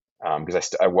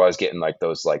 Because I was getting like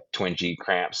those like twingy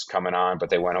cramps coming on, but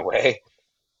they went away.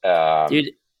 Dude,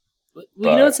 Um, well,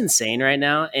 you know but what's insane right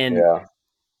now? And yeah,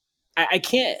 I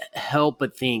can't help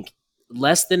but think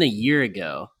less than a year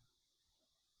ago,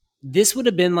 this would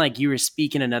have been like you were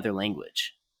speaking another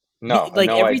language. no, Like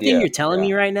no everything idea. you're telling Yeah.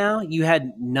 me right now, you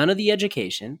had none of the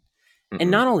education. And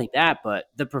Mm-mm. not only that, but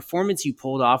the performance you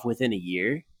pulled off within a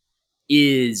year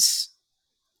is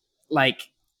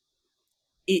like,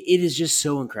 it is just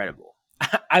so incredible.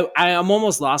 I'm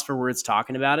almost lost for words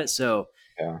talking about it. So,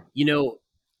 Yeah. you know,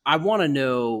 I want to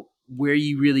know where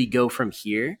you really go from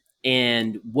here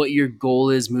and what your goal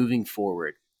is moving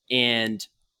forward. And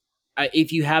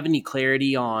if you have any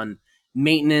clarity on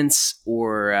maintenance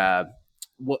or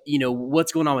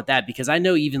what's going on with that, because I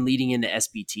know even leading into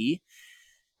SBT,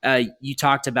 you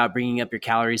talked about bringing up your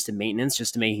calories to maintenance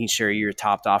just to making sure you're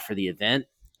topped off for the event.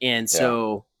 And Yeah.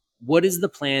 so, what is the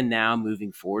plan now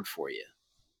moving forward for you?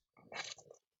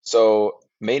 So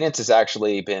maintenance has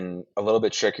actually been a little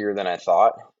bit trickier than I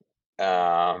thought.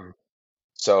 Um,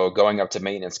 so going up to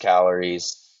maintenance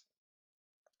calories,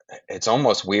 it's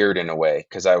almost weird in a way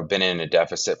because I've been in a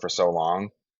deficit for so long.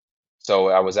 So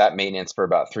I was at maintenance for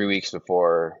about 3 weeks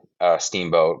before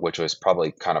Steamboat, which was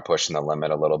probably kind of pushing the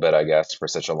limit a little bit, I guess, for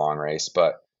such a long race.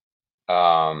 But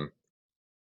um,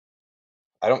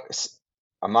 I don't.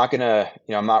 I'm not gonna.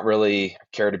 I'm not really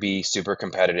care to be super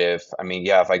competitive. I mean,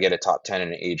 yeah, if I get a top 10 in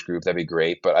an age group, that'd be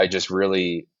great. But I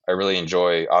really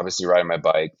enjoy obviously riding my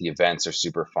bike. The events are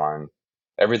super fun.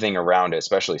 Everything around it,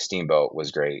 especially Steamboat,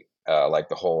 was great. Like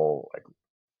the whole like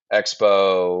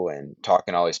expo and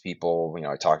talking to all these people.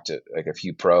 I talked to like a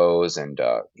few pros, and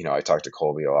I talked to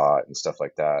Colby a lot and stuff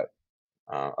like that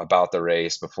about the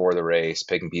race, before the race,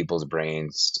 picking people's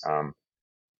brains.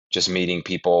 Just meeting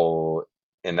people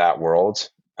in that world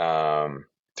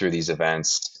through these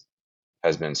events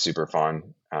has been super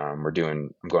fun. I'm going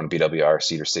to BWR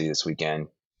Cedar City this weekend.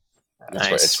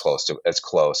 Nice. It's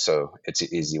close, so it's an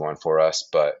easy one for us.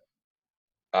 But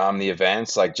the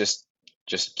events, like just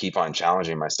keep on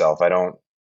challenging myself. I don't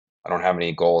have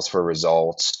any goals for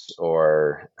results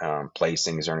or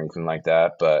placings or anything like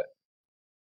that. But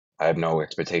I have no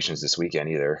expectations this weekend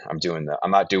either. I'm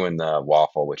not doing the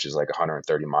waffle, which is like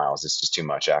 130 miles. It's just too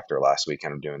much after last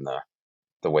weekend. I'm doing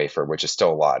the wafer, which is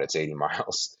still a lot. It's 80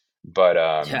 miles. But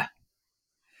Yeah.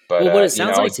 but Well, what it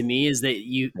sounds like to me is that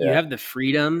you yeah, have the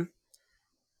freedom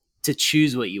to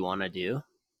choose what you want to do,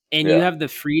 and you yeah, have the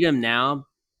freedom now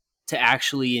to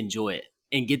actually enjoy it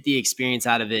and get the experience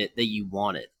out of it that you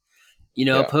wanted.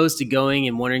 yeah, Opposed to going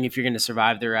and wondering if you're going to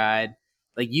survive the ride.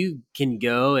 Like, you can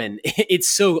go and it's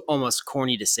so almost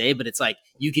corny to say, but it's like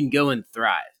you can go and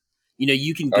thrive.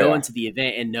 You can Oh go yeah. into the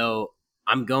event and know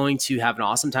I'm going to have an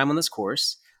awesome time on this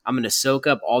course. I'm going to soak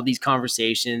up all these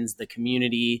conversations, the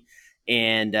community,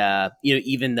 and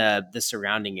even the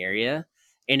surrounding area.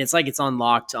 And it's like it's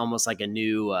unlocked almost like a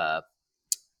new.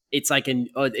 It's like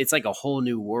a whole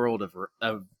new world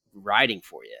of riding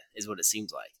for you, is what it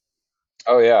seems like.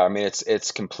 Oh yeah. I mean,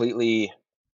 it's completely.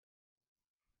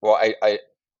 Well, I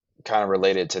kind of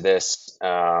related to this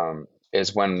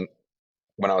is when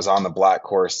I was on the black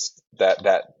course,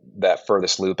 that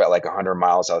furthest loop at like 100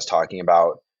 miles I was talking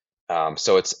about.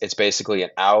 So it's basically an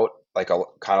out, like a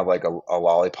kind of like a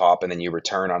lollipop, and then you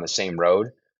return on the same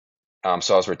road.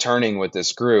 So I was returning with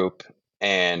this group,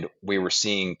 and we were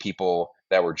seeing people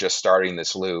that were just starting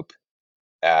this loop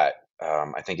at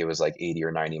I think it was like 80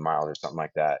 or 90 miles or something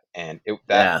like that. And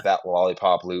Yeah, that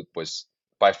lollipop loop was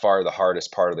by far the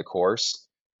hardest part of the course,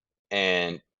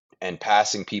 and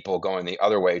passing people going the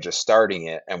other way, just starting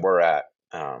it, and we're at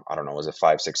I don't know, was it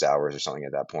 5 6 hours or something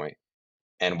at that point,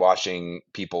 and watching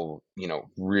people,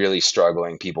 really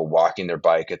struggling, people walking their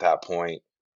bike at that point.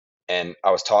 And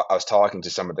I was talking to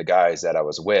some of the guys that I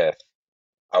was with.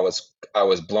 I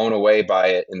was blown away by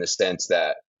it in the sense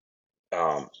that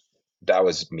um, that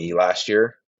was me last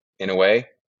year in a way,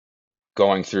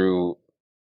 going through.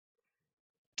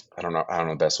 I don't know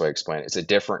the best way to explain it. It's a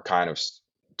different kind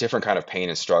of pain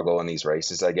and struggle in these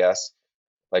races, I guess.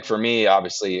 Like for me,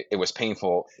 obviously, it was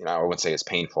painful. I wouldn't say it's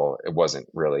painful. It wasn't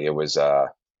really. It was,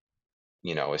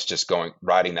 it's just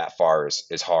riding that far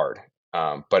is hard.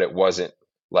 But it wasn't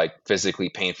like physically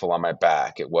painful on my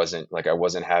back. It wasn't like I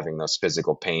wasn't having those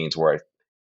physical pains where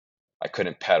I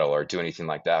couldn't pedal or do anything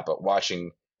like that. But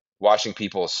watching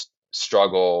people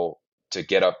struggle to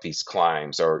get up these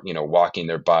climbs, or walking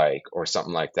their bike or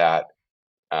something like that,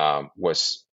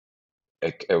 was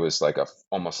it was like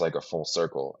almost like a full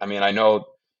circle. I mean, I know,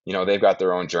 they've got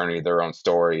their own journey, their own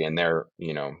story, and they're,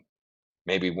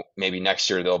 maybe next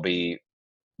year they'll be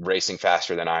racing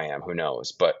faster than I am. Who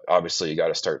knows? But obviously, you got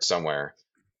to start somewhere.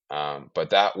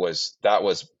 But that was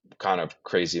kind of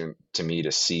crazy to me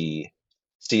to see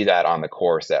that on the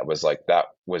course. That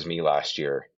was me last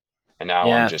year, and now I'm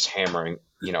yeah, just hammering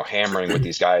with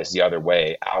these guys the other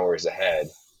way, hours ahead.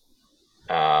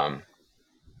 Um,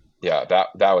 yeah,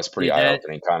 that was pretty dude. eye That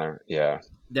opening, kind of. Yeah.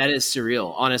 that is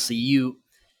surreal. Honestly,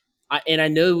 and I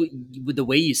know with the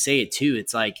way you say it too,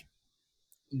 it's like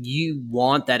you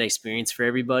want that experience for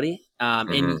everybody. And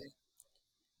Hmm.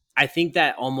 I think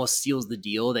that almost seals the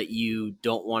deal that you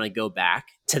don't want to go back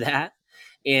to that.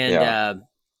 And Yeah.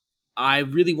 I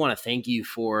really want to thank you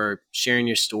for sharing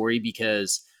your story,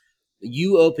 because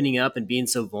you opening up and being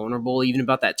so vulnerable, even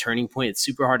about that turning point, it's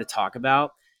super hard to talk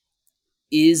about,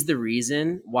 is the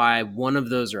reason why one of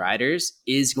those riders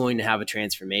is going to have a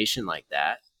transformation like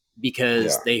that, Yeah.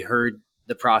 because they heard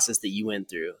the process that you went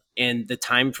through, and the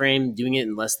time frame doing it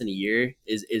in less than a year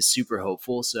is super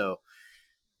hopeful. So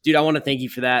dude, I want to thank you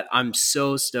for that. I'm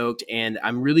so stoked, and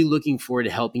I'm really looking forward to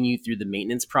helping you through the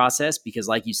maintenance process, because,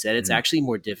 like you said, it's Hmm. actually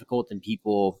more difficult than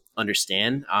people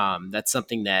understand. That's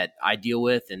something that I deal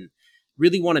with, and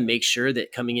really want to make sure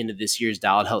that coming into this year's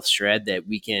Dialed Health Shred, that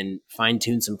we can fine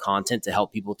tune some content to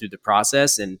help people through the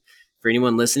process. And for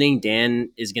anyone listening, Dan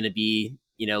is going to be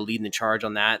leading the charge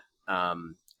on that,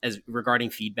 as regarding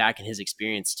feedback and his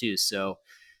experience too. So,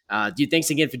 dude,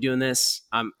 thanks again for doing this.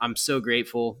 I'm so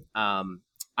grateful.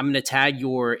 I'm going to tag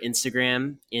your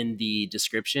Instagram in the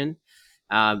description.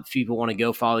 If people want to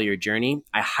go follow your journey,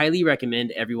 I highly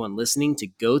recommend everyone listening to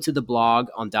go to the blog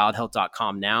on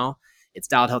dialedhealth.com now. It's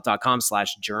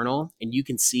dialedhealth.com/journal. And you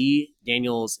can see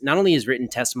Daniel's, not only his written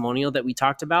testimonial that we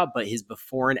talked about, but his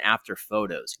before and after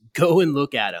photos. Go and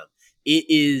look at them. It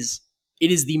is,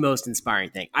 it is the most inspiring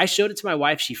thing. I showed it to my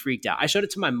wife. She freaked out. I showed it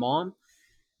to my mom.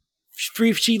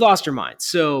 She lost her mind.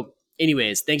 So,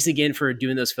 anyways, thanks again for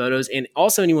doing those photos. And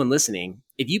also, anyone listening,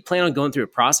 if you plan on going through a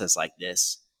process like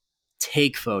this,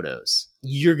 take photos.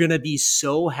 You're going to be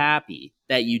so happy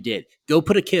that you did. Go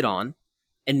put a kit on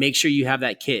and make sure you have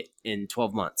that kit in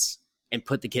 12 months and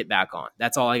put the kit back on.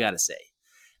 That's all I got to say.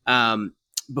 Um,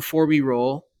 Before we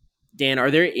roll, Dan,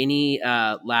 are there any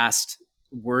last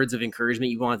words of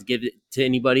encouragement you want to give to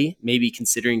anybody, maybe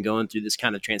considering going through this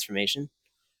kind of transformation?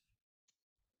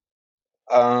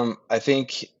 I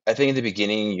think in the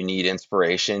beginning you need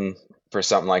inspiration for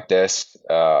something like this.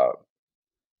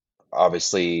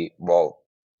 Obviously, well,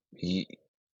 y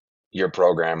your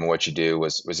program and what you do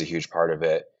was a huge part of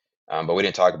it. But we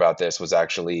didn't talk about this. I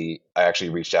actually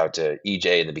reached out to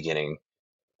EJ in the beginning.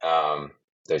 Um,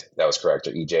 that was correct.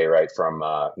 Or EJ, right, from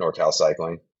NorCal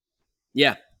Cycling.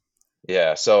 Yeah.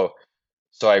 Yeah. So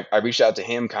So I reached out to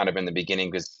him kind of in the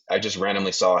beginning because I just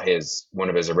randomly saw one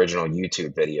of his original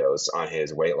YouTube videos on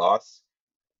his weight loss.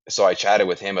 So I chatted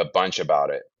with him a bunch about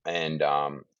it, and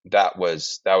that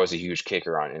was a huge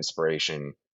kicker on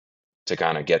inspiration to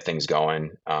kind of get things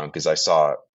going, because I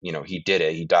saw, he did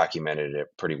it, he documented it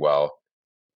pretty well,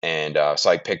 and so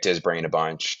I picked his brain a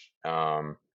bunch.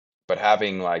 But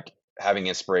having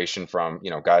inspiration from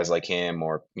guys like him,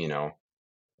 or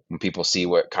when people see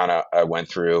what kind of I went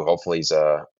through, hopefully he's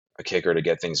a kicker to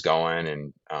get things going,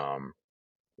 and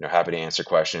happy to answer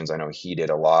questions. I know he did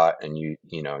a lot, and you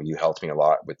helped me a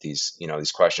lot with these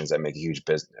questions that make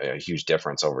a huge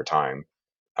difference over time,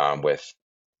 with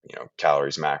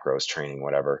calories, macros, training,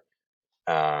 whatever.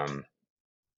 Um,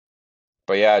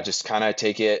 but yeah, just kind of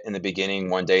take it in the beginning,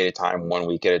 one day at a time, one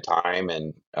week at a time,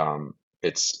 and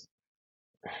it's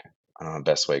I don't know the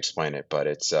best way to explain it, but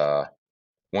it's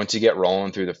once you get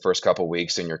rolling through the first couple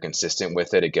weeks and you're consistent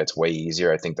with it, it gets way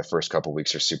easier. I think the first couple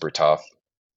weeks are super tough.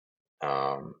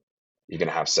 Um, you're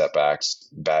gonna have setbacks,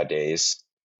 bad days,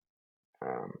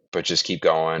 but just keep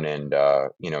going, and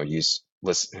use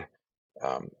listen,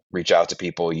 reach out to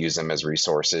people, use them as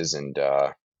resources, and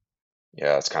yeah,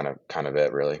 that's kind of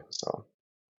it, really. So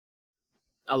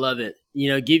I love it.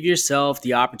 Give yourself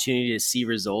the opportunity to see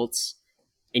results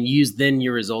and use then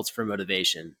your results for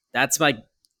motivation. That's like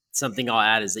something I'll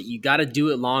add is that you got to do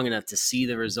it long enough to see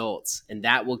the results, and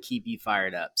that will keep you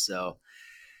fired up. So,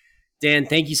 Dan,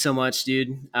 thank you so much,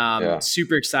 dude. yeah,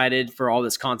 Super excited for all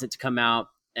this content to come out.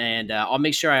 And I'll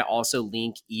make sure I also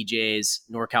link EJ's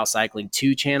NorCal Cycling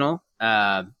 2 channel.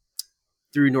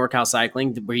 Through NorCal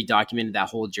Cycling, where he documented that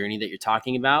whole journey that you're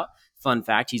talking about. Fun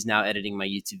fact, he's now editing my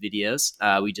YouTube videos.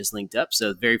 We just linked up,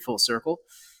 so very full circle.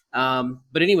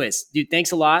 But anyways, dude,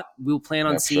 thanks a lot. We'll plan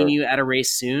on yeah, for seeing sure. you at a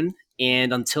race soon.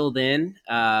 And until then,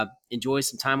 enjoy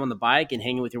some time on the bike and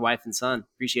hanging with your wife and son.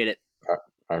 Appreciate it.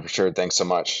 For sure. Thanks so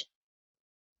much.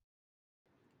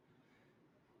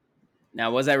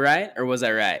 Now, was I right or was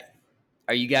I right?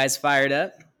 Are you guys fired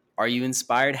up? Are you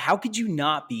inspired? How could you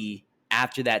not be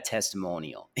after that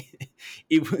testimonial?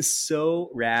 It was so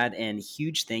rad, and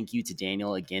huge thank you to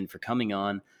Daniel again for coming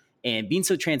on and being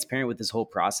so transparent with this whole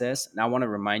process. And I want to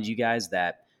remind you guys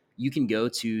that you can go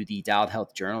to the Dialed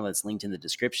Health Journal that's linked in the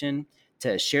description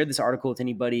to share this article with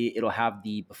anybody. It'll have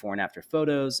the before and after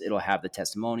photos, it'll have the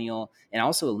testimonial, and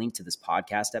also a link to this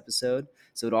podcast episode.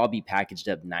 So it'll all be packaged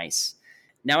up nice.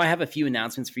 Now I have a few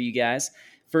announcements for you guys.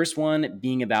 First one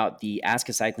being about the Ask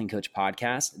a Cycling Coach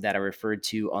podcast that I referred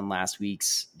to on last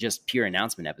week's just pure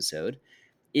announcement episode.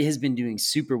 It has been doing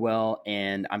super well,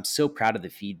 and I'm so proud of the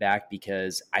feedback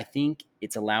because I think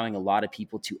it's allowing a lot of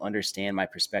people to understand my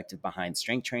perspective behind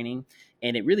strength training,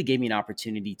 and it really gave me an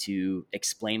opportunity to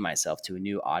explain myself to a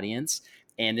new audience.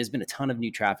 And there's been a ton of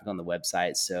new traffic on the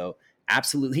website, so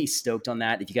absolutely stoked on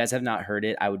that. If you guys have not heard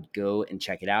it, I would go and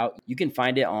check it out. You can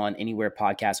find it on anywhere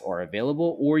podcasts are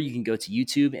available, or you can go to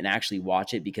YouTube and actually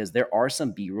watch it because there are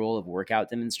some B-roll of workout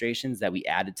demonstrations that we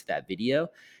added to that video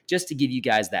just to give you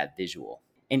guys that visual.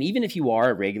 And even if you are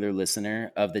a regular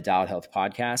listener of the Dialed Health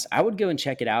podcast, I would go and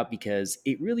check it out because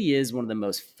it really is one of the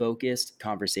most focused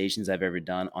conversations I've ever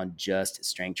done on just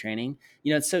strength training.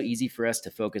 It's so easy for us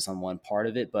to focus on one part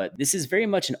of it, but this is very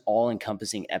much an all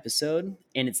encompassing episode.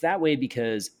 And it's that way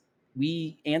because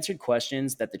we answered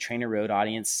questions that the Trainer Road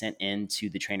audience sent in to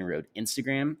the Trainer Road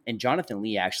Instagram. And Jonathan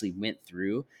Lee actually went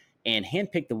through and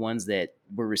handpicked the ones that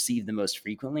were received the most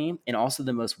frequently and also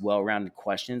the most well rounded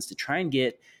questions to try and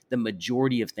get the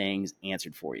majority of things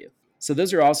answered for you. So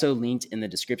those are also linked in the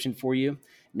description for you.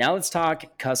 Now let's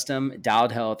talk custom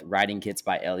Dialed Health riding kits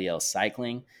by LEL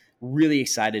Cycling. Really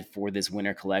excited for this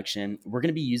winter collection. We're going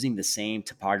to be using the same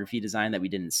topography design that we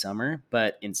did in summer,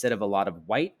 but instead of a lot of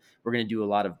white, we're going to do a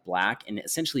lot of black and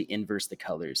essentially inverse the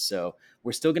colors. So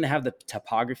we're still going to have the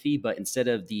topography, but instead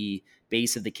of the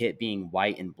base of the kit being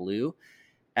white and blue,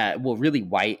 really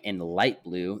white and light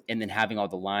blue, and then having all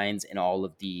the lines and all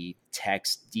of the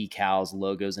text, decals,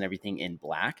 logos, and everything in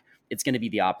black. It's going to be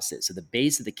the opposite. So the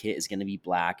base of the kit is going to be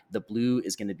black. The blue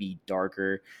is going to be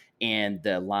darker, and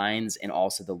the lines and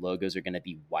also the logos are going to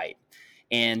be white.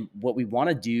 And what we want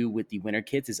to do with the winter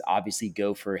kits is obviously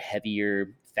go for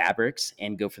heavier fabrics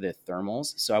and go for the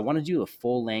thermals. So I want to do a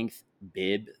full length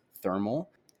bib thermal.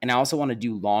 And I also want to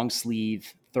do long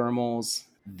sleeve thermals,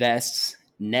 vests,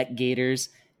 neck gaiters,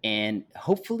 and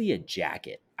hopefully a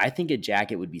jacket. I think a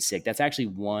jacket would be sick. That's actually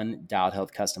one Dialed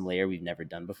Health custom layer we've never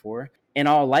done before. And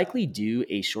I'll likely do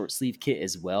a short sleeve kit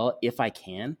as well if I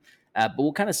can. But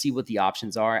we'll kind of see what the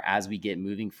options are as we get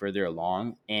moving further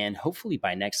along. And hopefully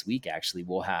by next week, actually,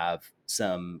 we'll have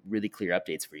some really clear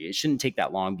updates for you. It shouldn't take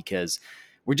that long because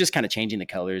we're just kind of changing the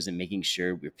colors and making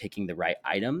sure we're picking the right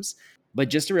items. But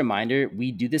just a reminder,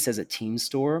 we do this as a team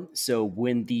store. So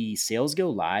when the sales go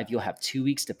live, you'll have 2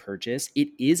 weeks to purchase. It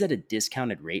is at a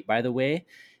discounted rate, by the way.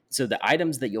 So the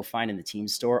items that you'll find in the team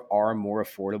store are more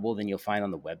affordable than you'll find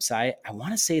on the website. I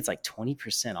want to say it's like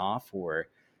 20% off, or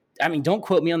I mean, don't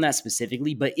quote me on that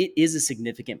specifically, but it is a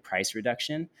significant price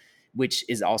reduction, which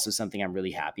is also something I'm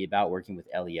really happy about working with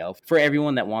LEL for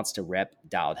everyone that wants to rep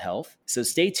Dialed Health. So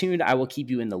stay tuned. I will keep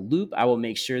you in the loop. I will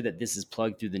make sure that this is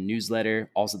plugged through the newsletter,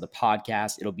 also the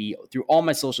podcast. It'll be through all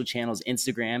my social channels,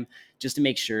 Instagram, just to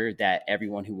make sure that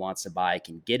everyone who wants to buy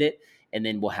can get it. And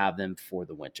then we'll have them for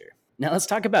the winter. Now let's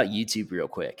talk about YouTube real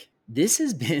quick. This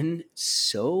has been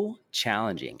so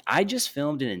challenging. I just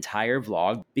filmed an entire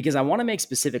vlog because I want to make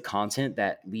specific content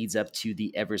that leads up to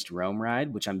the Everest Rome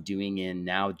ride, which I'm doing in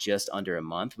now just under a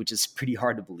month, which is pretty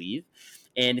hard to believe.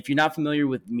 And if you're not familiar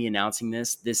with me announcing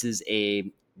this, this is a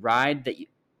ride that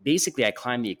basically I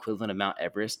climbed the equivalent of Mount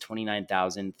Everest,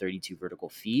 29,032 vertical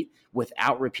feet,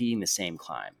 without repeating the same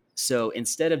climb. So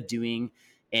instead of doing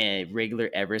a regular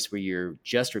Everest where you're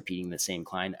just repeating the same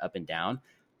climb up and down,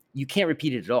 you can't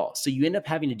repeat it at all. So you end up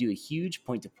having to do a huge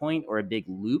point to point or a big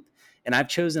loop. And I've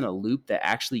chosen a loop that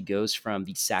actually goes from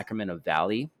the Sacramento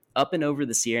Valley up and over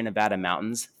the Sierra Nevada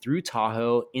mountains through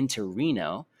Tahoe into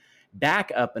Reno,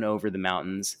 back up and over the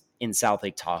mountains in South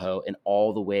Lake Tahoe, and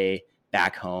all the way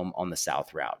back home on the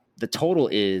south route. The total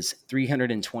is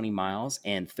 320 miles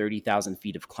and 30,000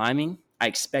 feet of climbing. I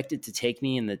expect it to take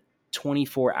me in the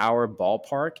 24-hour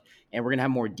ballpark, and we're going to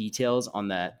have more details on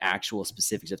the actual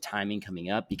specifics of timing coming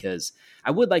up, because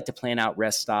I would like to plan out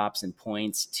rest stops and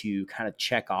points to kind of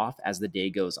check off as the day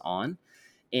goes on.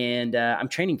 And I'm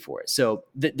training for it. So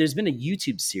there's been a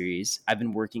YouTube series I've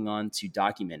been working on to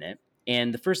document it.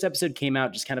 And the first episode came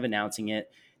out just kind of announcing it.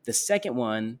 The second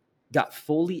one got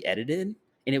fully edited,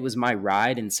 and it was my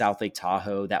ride in South Lake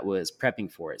Tahoe that was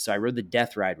prepping for it. So I rode the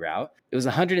Death Ride route. It was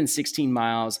 116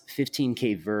 miles,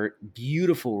 15K vert,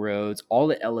 beautiful roads, all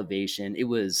the elevation. It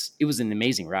was an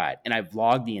amazing ride. And I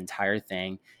vlogged the entire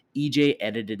thing. EJ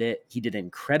edited it. He did an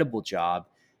incredible job.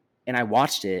 And I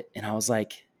watched it and I was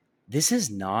like, this is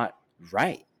not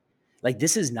right. Like,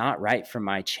 this is not right for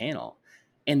my channel.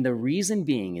 And the reason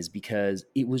being is because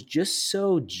it was just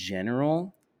so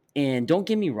general. And don't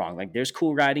get me wrong, like, there's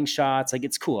cool riding shots. Like,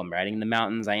 it's cool. I'm riding in the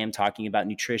mountains. I am talking about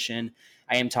nutrition.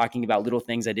 I am talking about little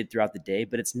things I did throughout the day,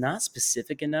 but it's not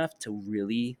specific enough to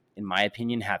really, in my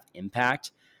opinion, have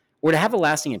impact or to have a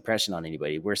lasting impression on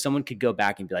anybody, where someone could go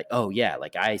back and be like, oh yeah,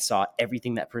 like I saw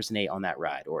everything that person ate on that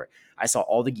ride, or I saw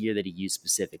all the gear that he used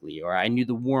specifically, or I knew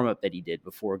the warm up that he did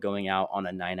before going out on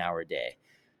a 9-hour day.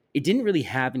 It didn't really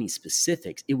have any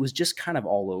specifics. It was just kind of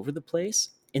all over the place.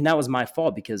 And that was my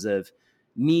fault because of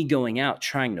me going out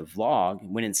trying to vlog,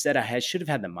 when instead should have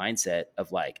had the mindset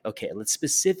of like, okay, let's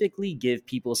specifically give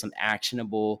people some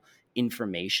actionable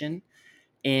information.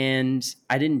 And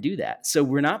I didn't do that. So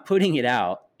we're not putting it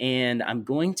out. And I'm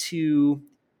going to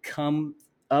come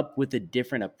up with a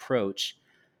different approach,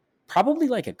 probably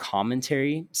like a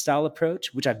commentary style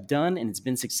approach, which I've done and it's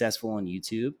been successful on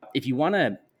YouTube. If you want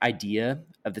an idea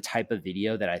of the type of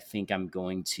video that I think I'm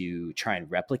going to try and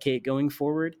replicate going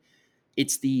forward,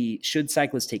 it's the should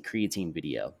cyclists take creatine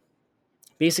video.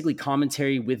 Basically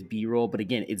commentary with B-roll, but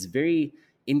again, it's very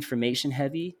information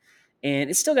heavy and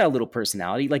it's still got a little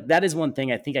personality. Like, that is one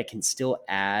thing I think I can still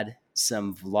add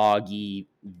some vloggy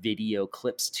video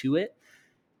clips to it,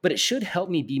 but it should help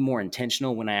me be more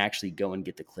intentional when I actually go and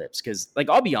get the clips. Cause like,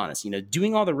 I'll be honest,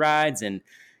 doing all the rides and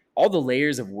all the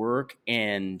layers of work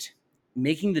and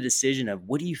making the decision of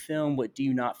what do you film, what do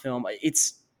you not film,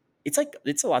 it's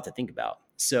a lot to think about.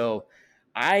 So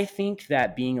I think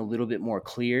that being a little bit more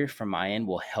clear from my end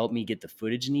will help me get the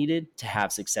footage needed to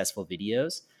have successful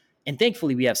videos. And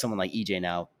thankfully we have someone like EJ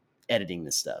now editing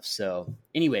this stuff. So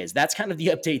anyways, that's kind of the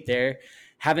update there.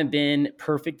 Haven't been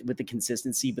perfect with the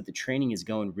consistency, but the training is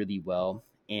going really well.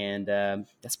 And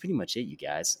that's pretty much it, you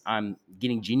guys. I'm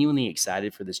getting genuinely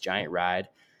excited for this giant ride.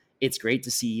 It's great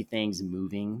to see things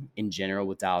moving in general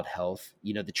with Dialed Health.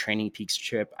 The Training Peaks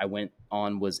trip I went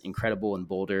on was incredible in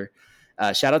Boulder.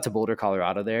 Shout out to Boulder,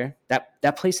 Colorado there.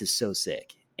 That place is so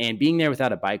sick. And being there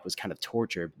without a bike was kind of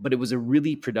torture, but it was a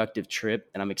really productive trip.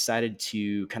 And I'm excited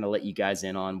to kind of let you guys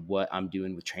in on what I'm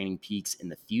doing with Training Peaks in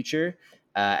the future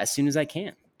as soon as I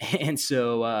can. And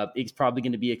so it's probably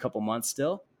going to be a couple months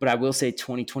still. But I will say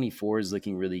 2024 is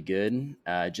looking really good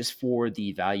just for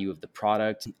the value of the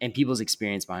product and people's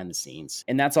experience behind the scenes.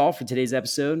 And that's all for today's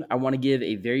episode. I want to give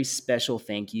a very special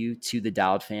thank you to the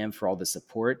Dialed fam for all the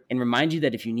support and remind you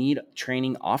that if you need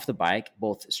training off the bike,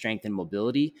 both strength and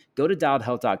mobility, go to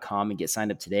dialedhealth.com and get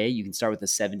signed up today. You can start with a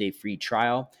 7-day free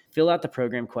trial. Fill out the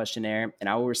program questionnaire, and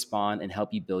I will respond and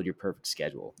help you build your perfect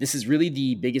schedule. This is really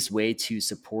the biggest way to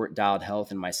support Dialed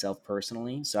Health and myself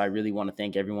personally. So I really want to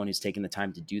thank everyone who's taken the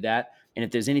time to do that. And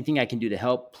if there's anything I can do to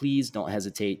help, please don't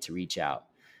hesitate to reach out.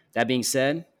 That being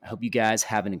said, I hope you guys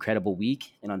have an incredible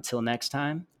week. And until next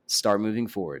time, start moving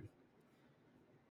forward.